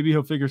disappointing. Maybe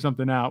he'll figure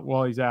something out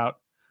while he's out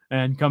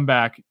and come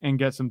back and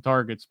get some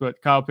targets.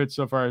 But Kyle Pitts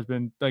so far has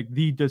been like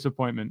the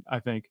disappointment, I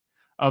think,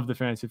 of the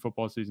fantasy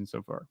football season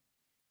so far.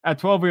 At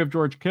 12, we have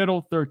George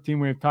Kittle. 13,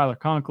 we have Tyler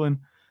Conklin.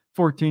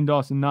 14,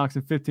 Dawson Knox.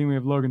 And 15, we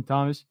have Logan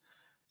Thomas.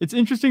 It's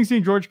interesting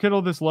seeing George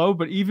Kittle this low,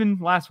 but even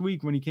last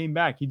week when he came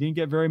back, he didn't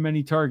get very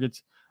many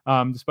targets,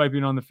 despite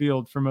being on the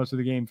field for most of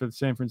the game for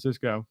San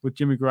Francisco with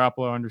Jimmy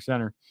Garoppolo under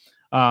center.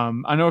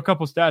 I know a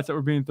couple stats that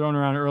were being thrown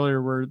around earlier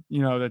were,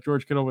 that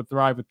George Kittle would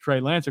thrive with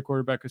Trey Lance at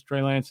quarterback because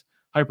Trey Lance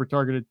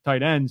hyper-targeted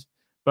tight ends,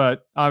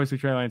 but obviously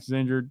Trey Lance is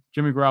injured.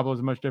 Jimmy Garoppolo is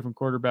a much different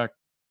quarterback.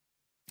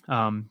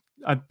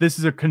 This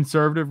is a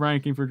conservative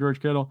ranking for George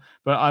Kittle,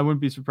 but I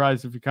wouldn't be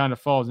surprised if he kind of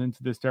falls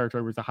into this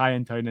territory with a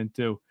high-end tight end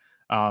too.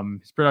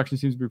 His production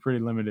seems to be pretty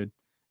limited,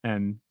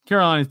 and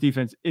Carolina's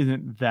defense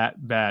isn't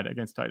that bad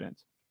against tight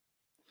ends.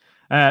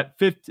 At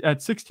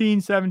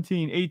 16,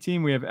 17,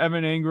 18, we have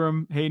Evan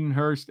Ingram, Hayden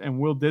Hurst, and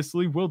Will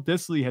Dissly. Will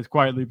Dissly has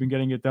quietly been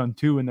getting it done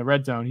too in the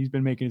red zone. He's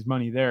been making his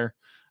money there.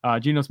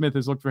 Geno Smith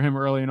has looked for him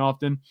early and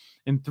often.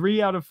 In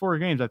 3 out of 4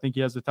 games, I think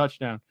he has a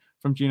touchdown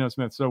from Geno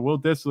Smith. So Will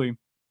Dissly,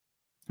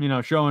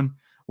 showing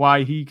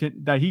why he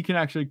can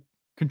actually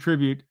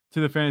contribute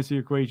to the fantasy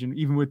equation,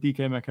 even with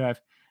DK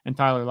Metcalf and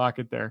Tyler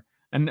Lockett there.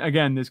 And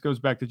again, this goes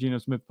back to Geno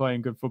Smith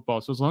playing good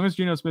football. So as long as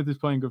Geno Smith is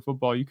playing good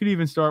football, you could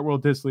even start Will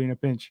Dissly in a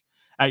pinch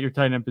at your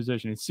tight end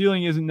position. His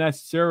ceiling isn't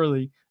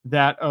necessarily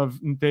that of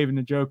David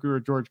Njoku or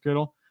George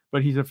Kittle,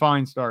 but he's a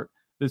fine start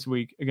this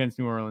week against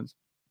New Orleans.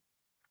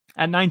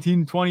 At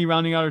 19-20,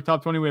 rounding out our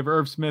top 20, we have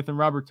Irv Smith and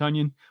Robert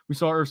Tonyan. We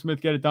saw Irv Smith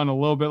get it done a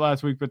little bit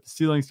last week, but the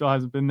ceiling still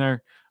hasn't been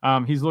there.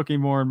 He's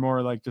looking more and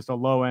more like just a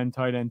low-end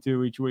tight end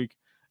too each week.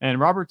 And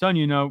Robert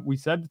Tonyan, we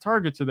said the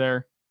targets are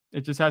there.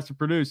 It just has to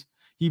produce.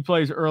 He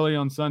plays early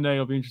on Sunday.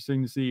 It'll be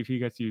interesting to see if he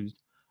gets used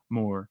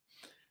more.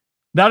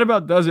 That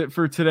about does it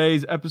for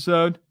today's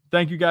episode.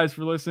 Thank you guys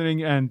for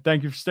listening, and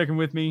thank you for sticking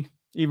with me.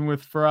 Even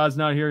with Faraz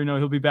not here,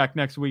 he'll be back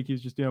next week.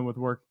 He's just dealing with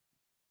work.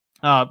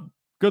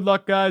 Good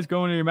luck, guys,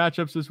 going to your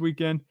matchups this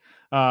weekend.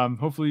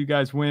 Hopefully you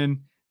guys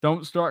win.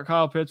 Don't start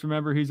Kyle Pitts.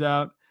 Remember, he's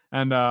out.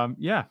 And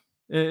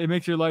it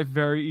makes your life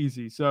very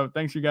easy. So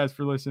thanks you guys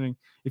for listening.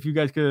 If you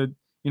guys could,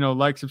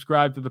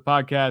 subscribe to the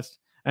podcast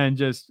and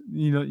just,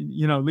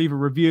 leave a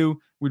review,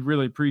 we'd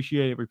really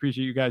appreciate it. We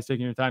appreciate you guys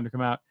taking your time to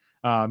come out,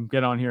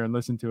 get on here and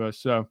listen to us.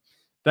 So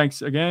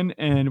thanks again.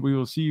 And we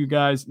will see you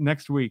guys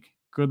next week.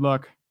 Good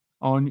luck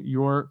on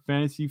your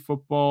fantasy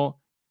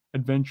football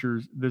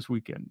adventures this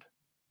weekend.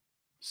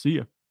 See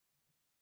ya.